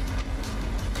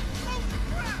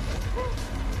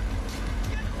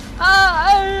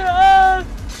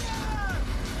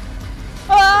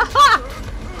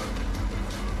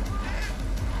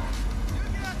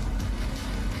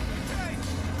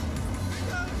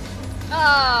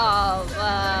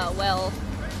 Well.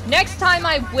 Next time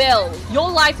I will. Your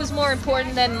life was more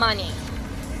important than money.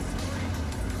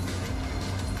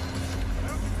 I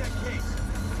don't get that case.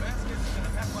 Vasquez is gonna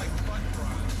have like fun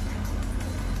crimes.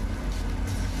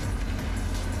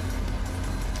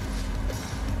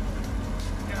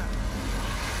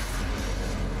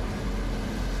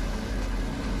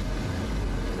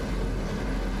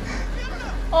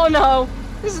 Oh no,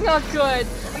 this is not good.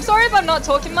 I'm sorry if I'm not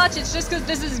talking much, it's just because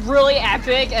this is really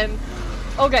epic and...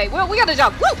 Okay, well, we gotta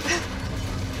jump. Woo!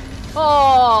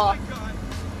 Oh.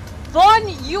 Vaughn,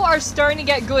 you are starting to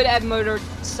get good at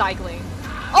motorcycling.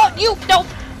 Oh, you, nope.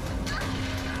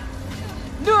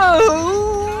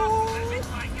 No.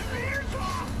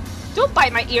 Don't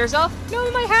bite my ears off. No,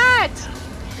 my hat.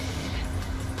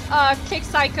 Kick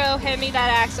Psycho, hand me that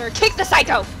axe, or kick the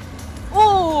Psycho.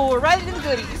 Oh, right into the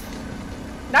goodies.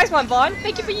 Nice one, Vaughn.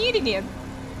 Thank you for eating him.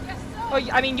 Yes, sir. Oh,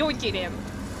 I mean, yoinking him.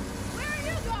 Where are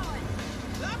you going?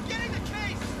 I'm getting the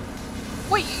case.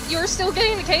 Wait, you're still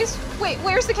getting the case? Wait,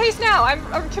 where's the case now?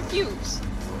 I'm confused.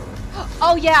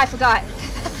 Oh yeah, I forgot.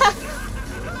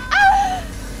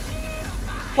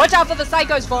 Watch out for the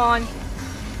psychos, Vaughn.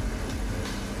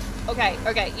 Okay,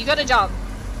 you gotta jump.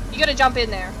 You gotta jump in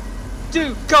there.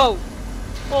 Dude, go!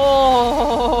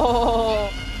 Oh!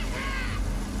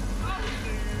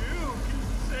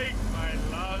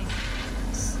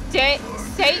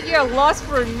 State your lust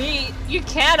for meat, you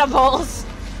cannibals!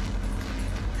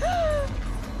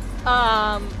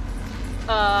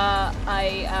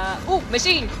 Ooh,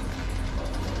 machine!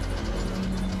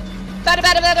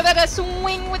 Bada,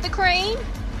 swing with the crane!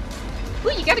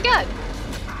 Ooh, you got a gun!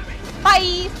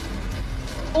 Bye!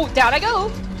 Oh, down I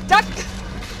go! Duck!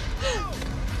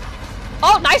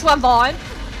 Oh, nice one, Vaughn!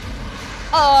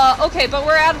 Okay, but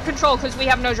we're out of control because we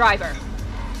have no driver.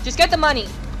 Just get the money.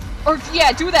 Or,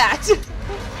 yeah, do that!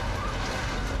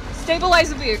 Stabilize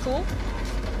the vehicle.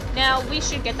 Now, we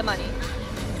should get the money.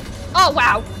 Oh,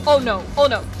 wow! Oh, no! Oh,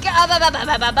 no! Got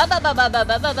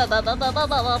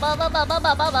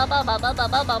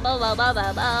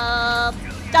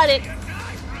it!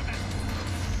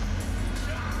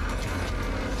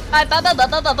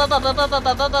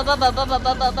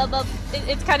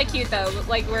 It's kind of cute, though.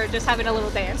 Like, we're just having a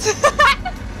little dance.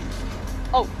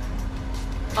 Oh.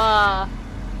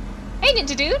 Hey,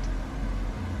 Ninja Dude!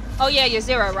 Oh yeah, you're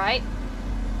Zero, right?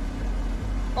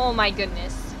 Oh my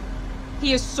goodness.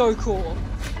 He is so cool.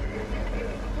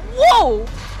 Whoa!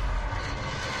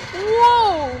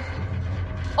 Whoa!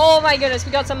 Oh my goodness,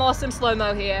 we got some awesome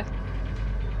slow-mo here.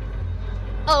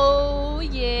 Oh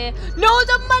yeah. No,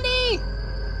 the money!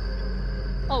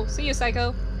 Oh, see you,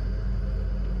 Psycho.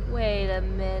 Wait a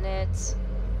minute.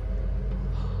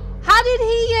 How did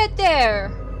he get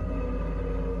there?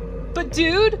 But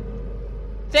dude,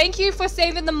 thank you for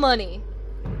saving the money.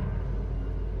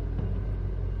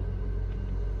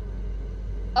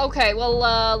 Okay,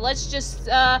 well, let's just,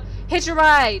 hitch a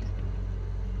ride.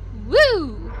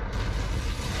 Woo!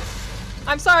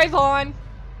 I'm sorry, Vaughn.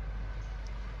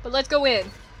 But let's go in.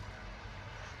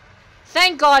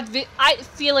 Thank God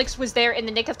Felix was there in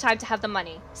the nick of time to have the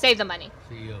money. Save the money.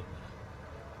 Fiona.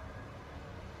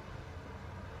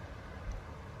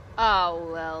 Oh,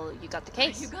 well, you got the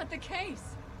case. You got the case.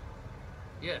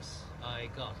 Yes, I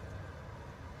got it.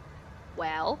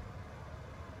 Well.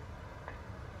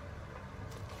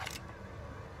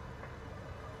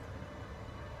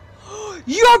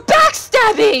 You're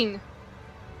backstabbing!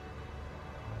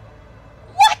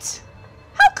 What?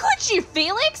 How could you,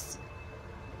 Felix?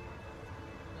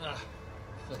 Ah,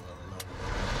 for the love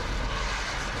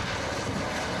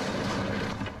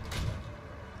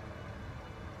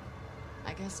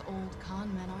I guess old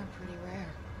con men are pretty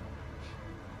rare.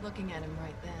 Looking at him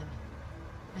right then,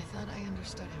 I thought I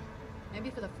understood him. Maybe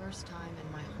for the first time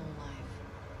in my whole life.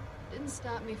 Didn't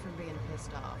stop me from being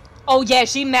pissed off. Oh yeah,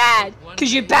 she mad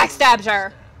because you backstabbed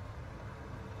her.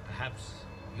 Perhaps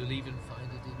you'll even find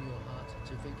it in your heart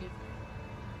to forgive me.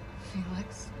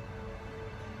 Felix?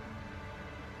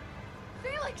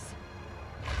 Felix!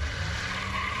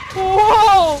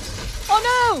 Whoa! Oh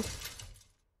no!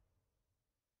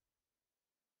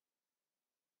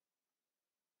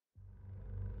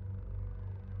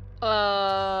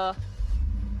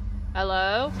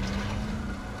 Hello?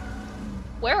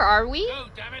 Where are we? Go,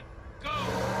 damn it! Go!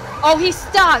 Oh, he's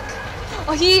stuck!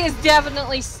 Oh, he is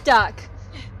definitely stuck.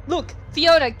 Look,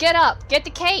 Fiona, get up. Get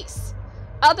the case.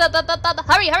 Up.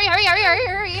 Hurry, hurry, hurry, hurry, hurry,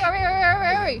 hurry, hurry,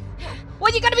 hurry, hurry.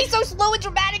 Well, you gotta be so slow and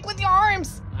dramatic with your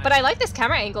arms. But I like this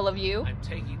camera angle of you. I'm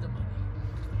taking the money.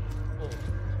 Oh.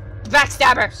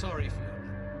 Backstabber. I'm sorry,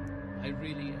 Fiona. I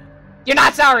really am. You're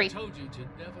not sorry. I told you to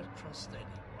never trust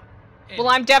anyone. Well,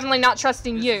 I'm definitely not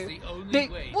trusting This you. is the only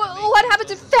way to What make happened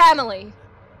to yourself family?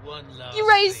 One last You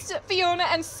raised thing. Fiona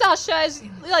and Sasha as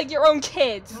like your own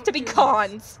kids to be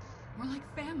cons. We're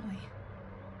like family.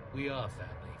 We are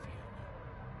family,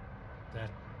 Fiona. That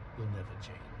will never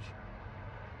change.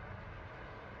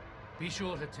 Be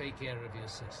sure to take care of your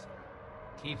sister.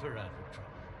 Keep her out of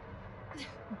trouble.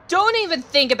 Don't even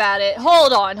think about it.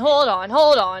 Hold on.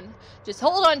 Just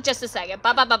hold on just a second.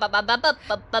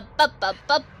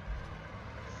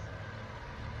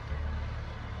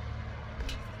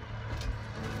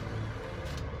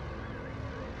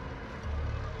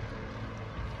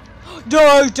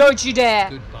 No, don't you dare.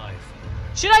 Goodbye,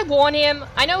 Fiona. Should I warn him?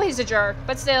 I know he's a jerk,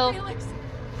 but still. Felix!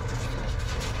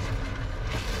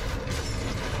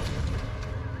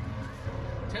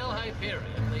 Tell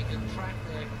Hyperion they can track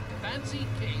their fancy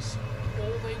case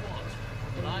all they want,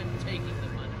 but I'm taking the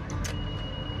money.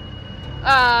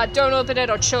 Don't open it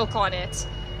or choke on it.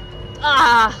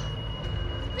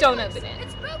 Don't open it.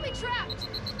 It's booby trapped!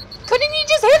 Couldn't you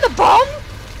just hit the bomb?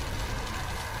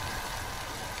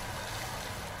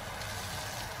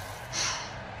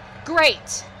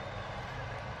 Great.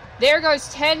 There goes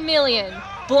 10 million,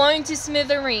 blown to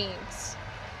smithereens.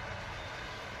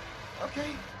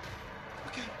 Okay.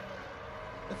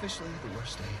 Officially the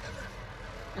worst day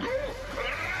ever.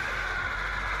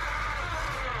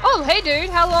 Oh, hey, dude.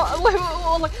 How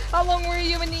long were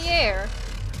you in the air?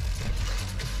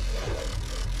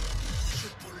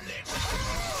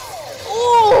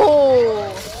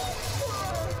 Oh!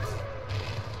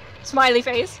 Smiley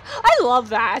face. I love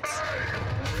that.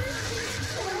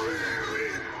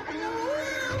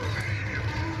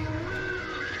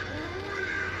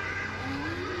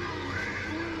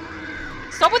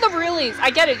 Stop with the realies. I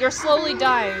get it. You're slowly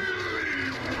dying.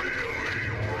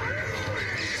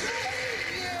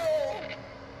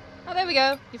 Oh, there we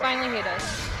go. You finally hit us.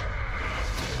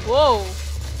 Whoa.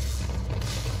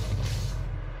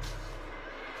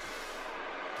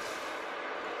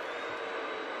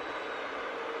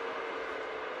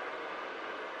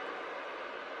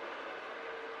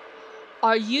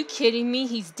 Are you kidding me?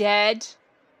 He's dead?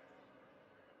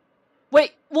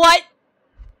 Wait, what?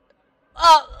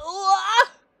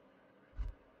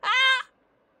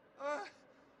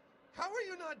 How are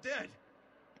you not dead?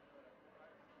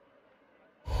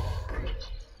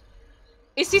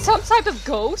 Is he some type of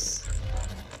ghost?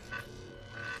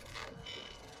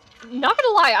 Not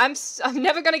gonna lie, I'm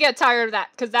never gonna get tired of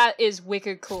that, because that is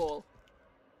wicked cool.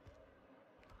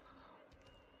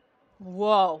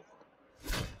 Whoa.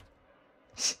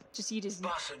 Just eat his...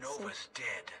 Bossa Nova's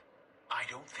dead. I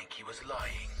don't think he was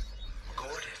lying.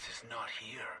 Gortys is not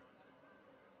here.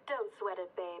 Don't sweat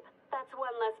it, babe. That's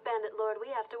one less bandit lord we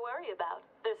have to worry about.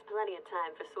 There's plenty of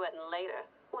time for sweating later,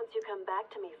 once you come back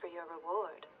to me for your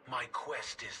reward. My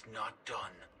quest is not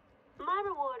done. My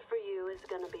reward for you is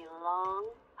gonna be long,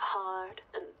 hard,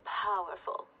 and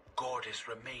powerful. Gortys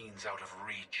remains out of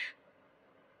reach.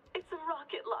 It's a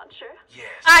rocket launcher. Yes.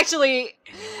 Actually,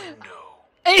 Innuendo.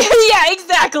 yeah,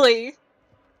 exactly.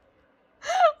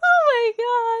 Oh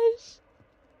my gosh.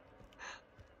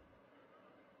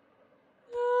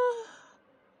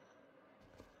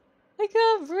 I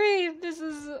can't breathe. This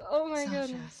is, oh my Sasha,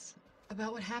 goodness.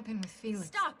 about what happened with Felix.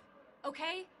 Stop,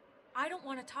 okay? I don't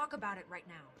want to talk about it right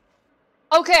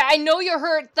now. Okay, I know you're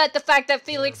hurt that the fact that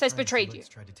Felix has betrayed you. Felix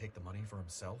tried to take the money for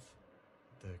himself.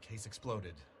 The case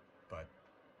exploded, but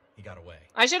he got away.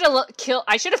 I should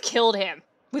have killed him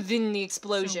within the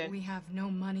explosion. So we have no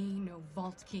money, no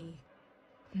vault key,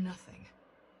 nothing.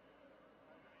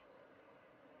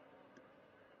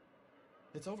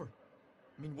 It's over.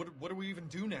 I mean, what do we even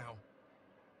do now?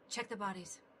 Check the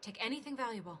bodies. Take anything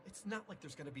valuable. It's not like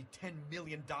there's gonna be $10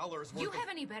 million worth You of... have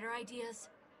any better ideas?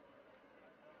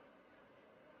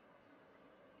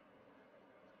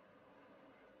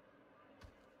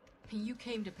 You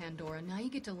came to Pandora, now you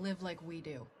get to live like we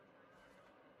do.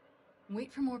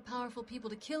 Wait for more powerful people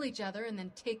to kill each other and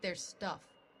then take their stuff.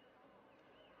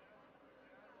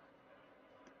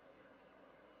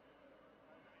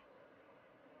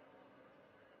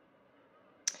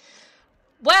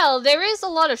 Well, there is a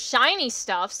lot of shiny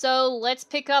stuff, so let's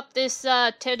pick up this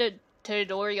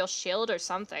territorial shield or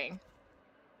something.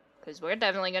 Because we're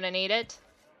definitely gonna need it.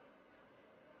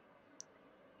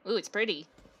 Ooh, it's pretty.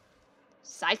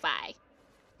 Sci-fi.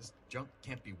 This junk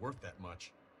can't be worth that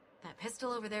much. That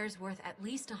pistol over there is worth at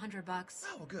least $100.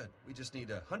 Oh, good. We just need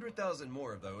 100,000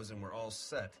 more of those and we're all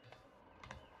set.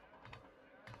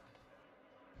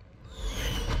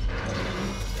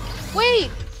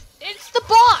 Wait! It's the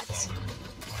bot! I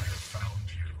found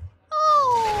you.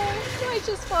 Oh, I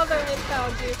just father and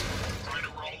found you. Try to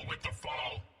roll with the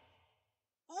fall.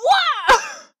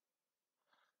 What?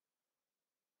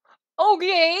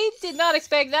 Okay, did not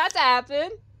expect that to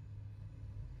happen.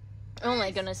 Oh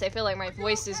my goodness, I feel like my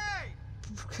voice is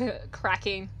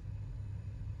cracking.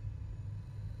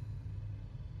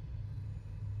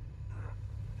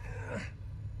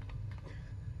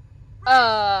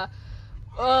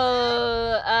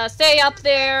 Stay up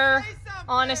there,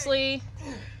 honestly.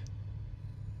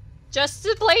 Just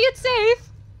to play it safe.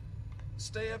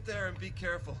 Stay up there and be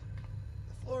careful.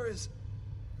 The floor is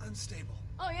unstable.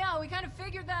 Oh yeah, we kind of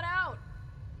figured that out.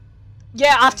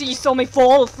 Yeah, after you saw me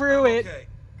fall through it. Okay.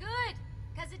 Good,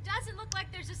 because it doesn't look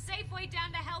like there's a safe way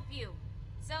down to help you.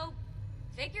 So,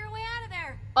 figure a way out of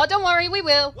there. Oh, don't worry, we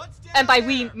will. What's down And by there?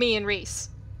 we, me and Reese.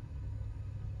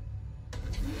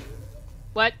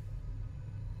 What?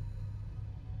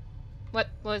 What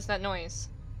was that noise?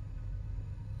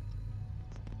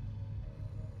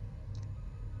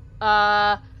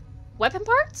 Weapon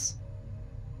parts?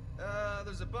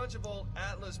 There's a bunch of old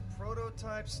Atlas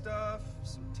prototype stuff,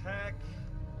 some tech,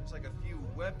 there's like a few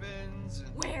weapons, and...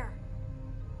 Where?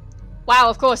 Wow,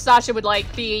 of course Sasha would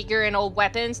like be eager in old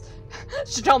weapons.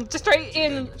 She jumped straight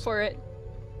in for it.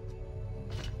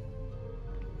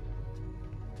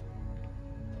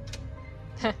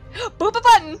 Boop a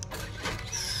button!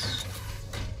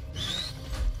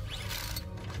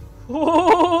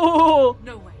 Ooh.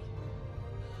 No way.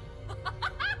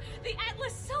 The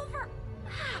Atlas Silver!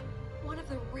 One of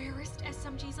the rarest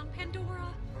SMGs on Pandora.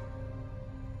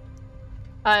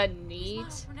 Neat. These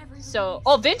models were never even So, released.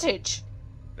 oh, vintage.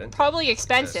 Vintage. Probably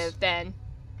expensive Yes. then.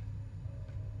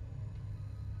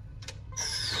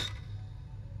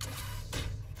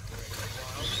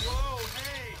 Whoa,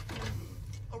 hey!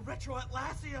 A retro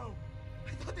Atlasio!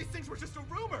 I thought these things were just a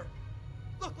rumor!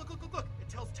 Look, look, look, look, look! It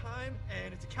tells time,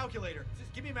 and it's a calculator.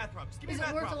 Just give me a math problem. Just give me Is a it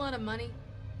math worth a problem. lot of money?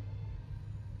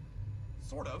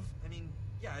 Sort of. I mean,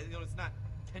 yeah, you know, it's not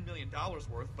 $10 million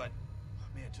worth, but, oh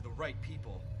man, to the right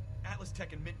people. Atlas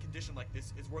Tech in mint condition like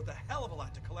this is worth a hell of a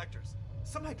lot to collectors.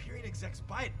 Some Hyperion execs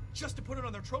buy it just to put it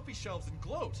on their trophy shelves and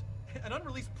gloat. And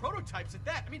unreleased prototypes at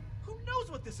that. I mean, who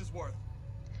knows what this is worth?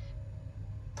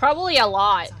 Probably a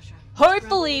lot. Sasha,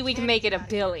 Hopefully grab we what can make it a get out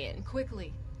of here. billion.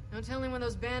 Quickly. Don't tell me when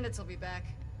those bandits will be back.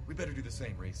 We better do the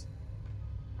same, Reese.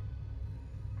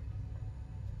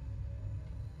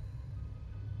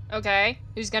 Okay,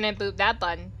 who's gonna boot that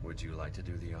button? Would you like to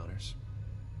do the honors?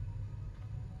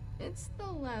 It's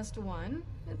the last one.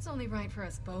 It's only right for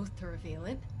us both to reveal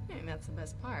it. And that's the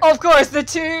best part. Of course, the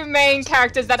two main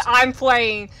characters that I'm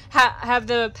playing have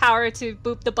the power to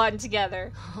boop the button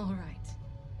together. Alright.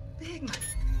 Big money.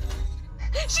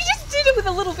 She just did it with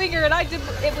a little finger and I did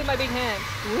it with my big hand.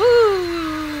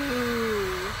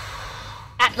 Woo!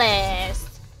 Atlas!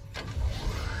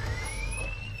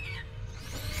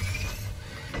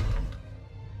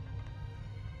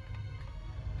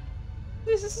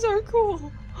 This is so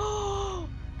cool.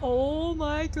 Oh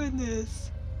my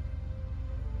goodness.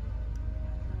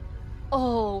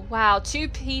 Oh, wow, 2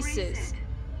 pieces. Reset.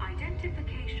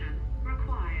 Identification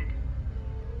required.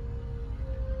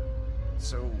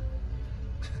 So,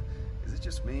 is it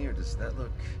just me, or does that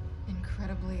look...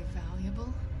 Incredibly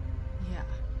valuable? Yeah.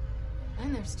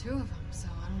 And there's 2 of them, so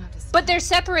I don't have to... But they're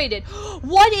separated.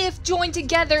 What if joined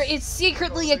together it's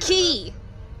secretly a key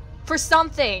for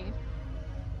something?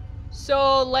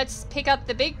 So let's pick up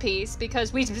the big piece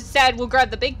because we said we'll grab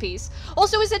the big piece.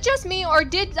 Also, is it just me or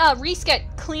did Reese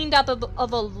get cleaned up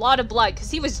of a lot of blood?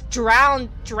 Because he was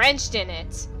drenched in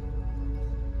it.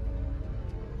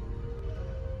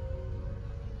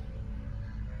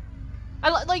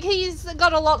 Like, he's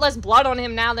got a lot less blood on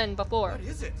him now than before. What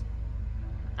is it?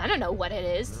 I don't know what it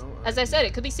is. No, As I said,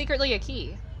 it could be secretly a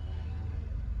key.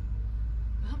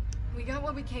 Well, we got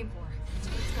what we came for. Let's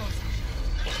go,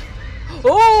 Sasha.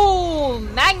 Oh,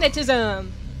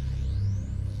 magnetism!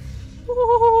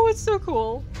 Oh, it's so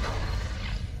cool.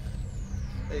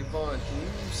 Hey, Vaughn, can you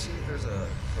see if there's a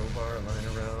crowbar lying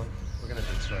around? We're gonna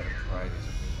have to try to pry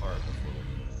these apart before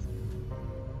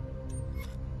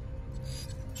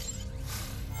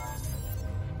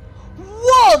we...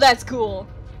 Whoa, that's cool!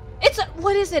 It's a,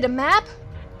 what is it, a map?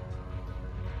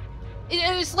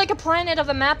 It's like a planet of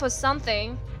a map or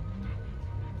something.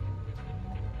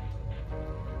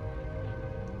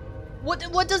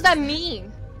 What does that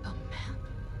mean? A map?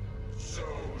 So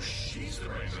she's the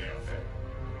brains of the outfit.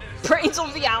 Brains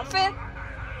of the outfit?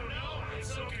 I don't know.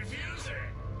 It's so confusing.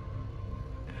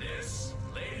 This,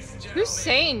 ladies and gentlemen, Who's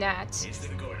saying that? is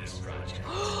the Gortys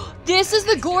Project. This is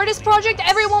the Gortys Project?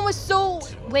 Everyone was so...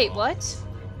 Wait, what?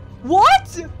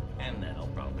 What? And then I'll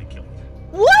probably kill you.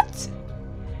 What?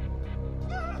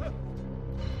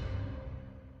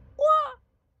 What?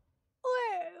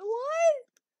 Wait, what?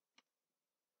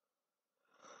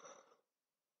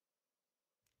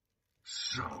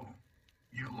 So,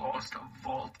 you lost a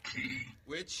vault key,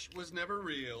 Which was never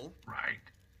real. right?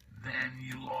 Then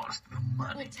you lost the Well,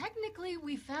 money. technically,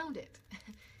 we found it.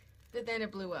 But then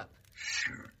it blew up.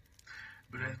 Sure.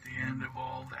 But at the end of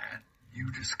all that, you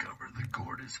discover the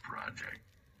Gortys Project,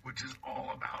 which is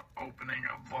all about opening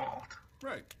a vault.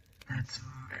 Right. That's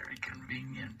very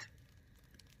convenient.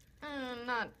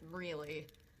 Not really.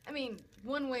 I mean,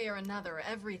 one way or another,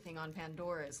 everything on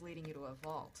Pandora is leading you to a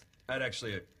vault. I'd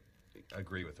actually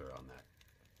agree with her on that.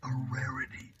 A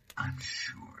rarity, I'm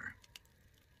sure.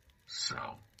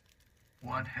 So,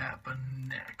 what happened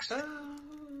next?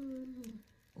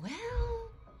 Well...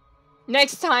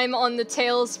 Next time on the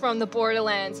Tales from the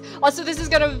Borderlands. Also, this is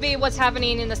gonna be what's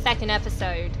happening in the 2nd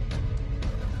episode.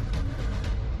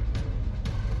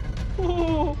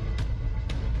 Ooh.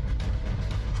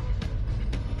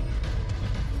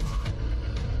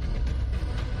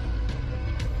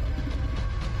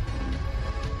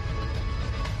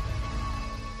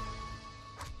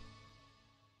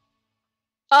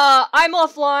 I'm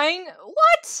offline?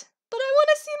 What? But I want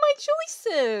to see my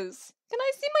choices. Can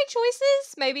I see my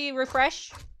choices? Maybe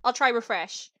refresh? I'll try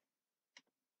refresh.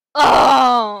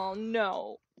 Oh,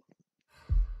 no.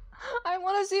 I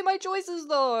want to see my choices,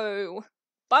 though.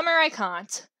 Bummer I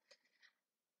can't.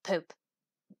 Poop.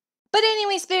 But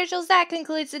anyway, spirituals, that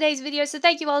concludes today's video, so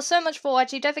thank you all so much for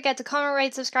watching. Don't forget to comment,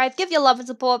 rate, subscribe, give your love and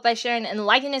support by sharing and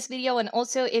liking this video, and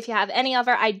also if you have any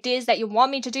other ideas that you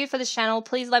want me to do for this channel,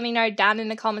 please let me know down in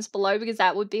the comments below, because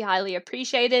that would be highly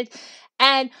appreciated.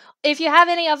 And if you have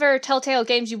any other Telltale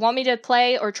games you want me to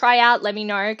play or try out, let me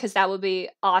know, because that would be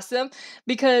awesome,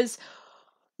 because...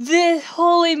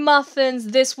 holy muffins,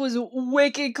 this was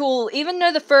wicked cool. Even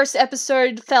though the first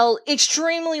episode felt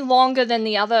extremely longer than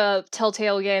the other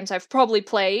Telltale games I've probably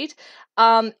played,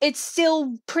 it's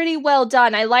still pretty well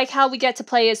done. I like how we get to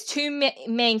play as 2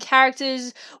 main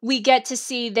characters. We get to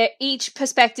see each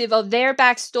perspective of their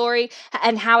backstory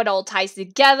and how it all ties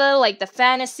together, like the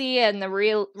fantasy and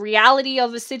the reality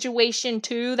of a situation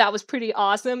too. That was pretty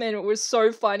awesome, and it was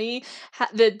so funny,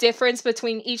 the difference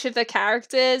between each of the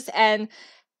characters and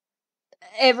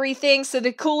everything. So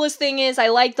the coolest thing is I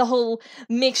like the whole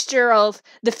mixture of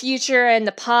the future and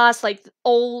the past, like the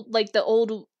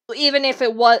old even if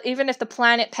the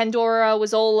planet Pandora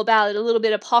was all about a little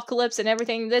bit apocalypse and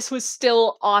everything, this was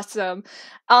still awesome.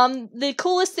 The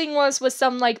coolest thing was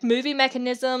some like movie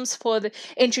mechanisms for the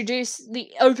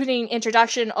opening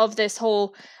introduction of this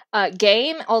whole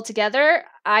game altogether.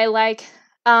 I like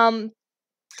I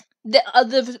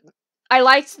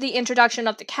liked the introduction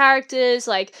of the characters,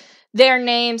 like their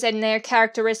names and their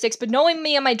characteristics, but knowing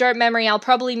me and my dirt memory, I'll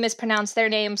probably mispronounce their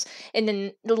names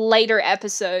in the later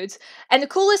episodes. And the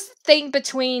coolest thing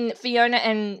between Fiona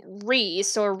and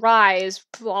Reese, or Rise,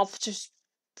 I'll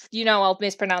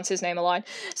mispronounce his name a lot.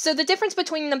 So the difference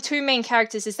between the 2 main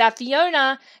characters is that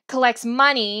Fiona collects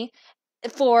money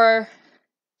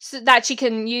so that she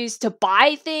can use to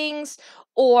buy things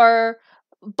or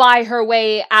buy her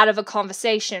way out of a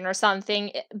conversation or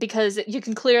something, because you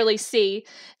can clearly see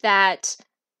that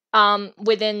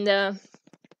within the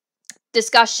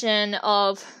discussion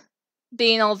of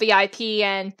being all VIP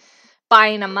and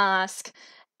buying a mask.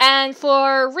 And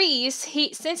for Reese,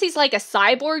 since he's like a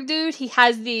cyborg dude, he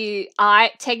has the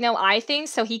techno eye thing,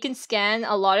 so he can scan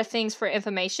a lot of things for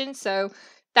information, so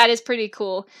that is pretty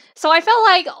cool. So I felt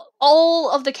like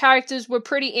all of the characters were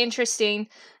pretty interesting,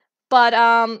 but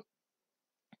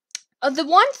the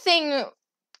one thing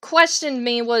questioned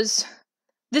me was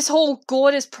this whole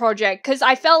Gortys project, because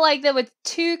I felt like there were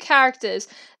two characters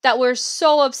that were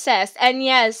so obsessed, and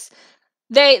yes,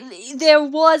 there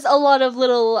was a lot of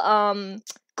little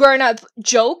grown-up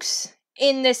jokes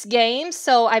in this game,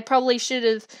 so I probably should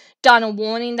have done a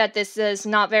warning that this is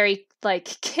not very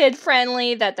like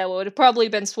kid-friendly, that there would have probably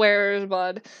been swears,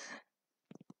 but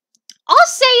I'll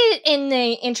say it in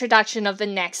the introduction of the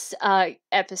next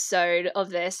episode of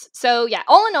this. So yeah,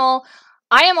 all in all,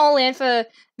 I am all in for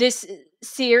this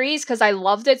series because I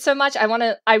loved it so much.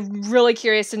 I'm really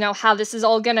curious to know how this is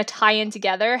all gonna tie in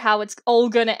together, how it's all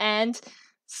gonna end.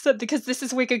 So because this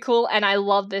is wicked cool and I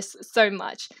love this so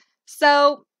much.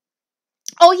 So,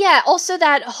 oh yeah, also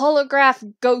that holograph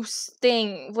ghost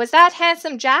thing. Was that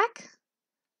Handsome Jack?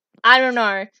 I don't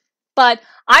know. But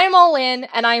I am all in,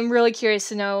 and I'm really curious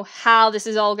to know how this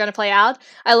is all going to play out.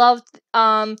 I loved,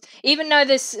 even though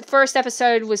this first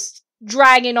episode was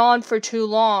dragging on for too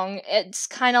long, it's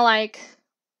kind of like,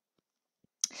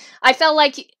 I felt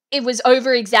like it was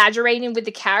over-exaggerating with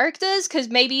the characters, because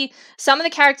maybe some of the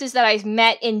characters that I've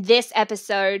met in this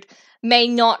episode may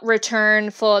not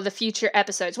return for the future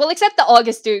episodes. Well, except the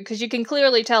August dude, because you can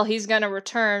clearly tell he's going to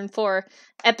return for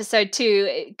episode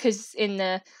 2, because in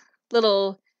the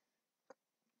little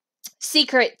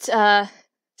secret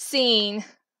scene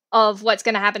of what's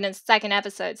going to happen in the second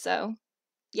episode, so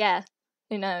yeah,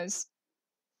 who knows.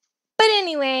 But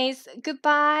anyways,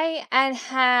 goodbye and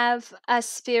have a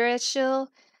spiritual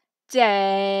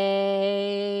day.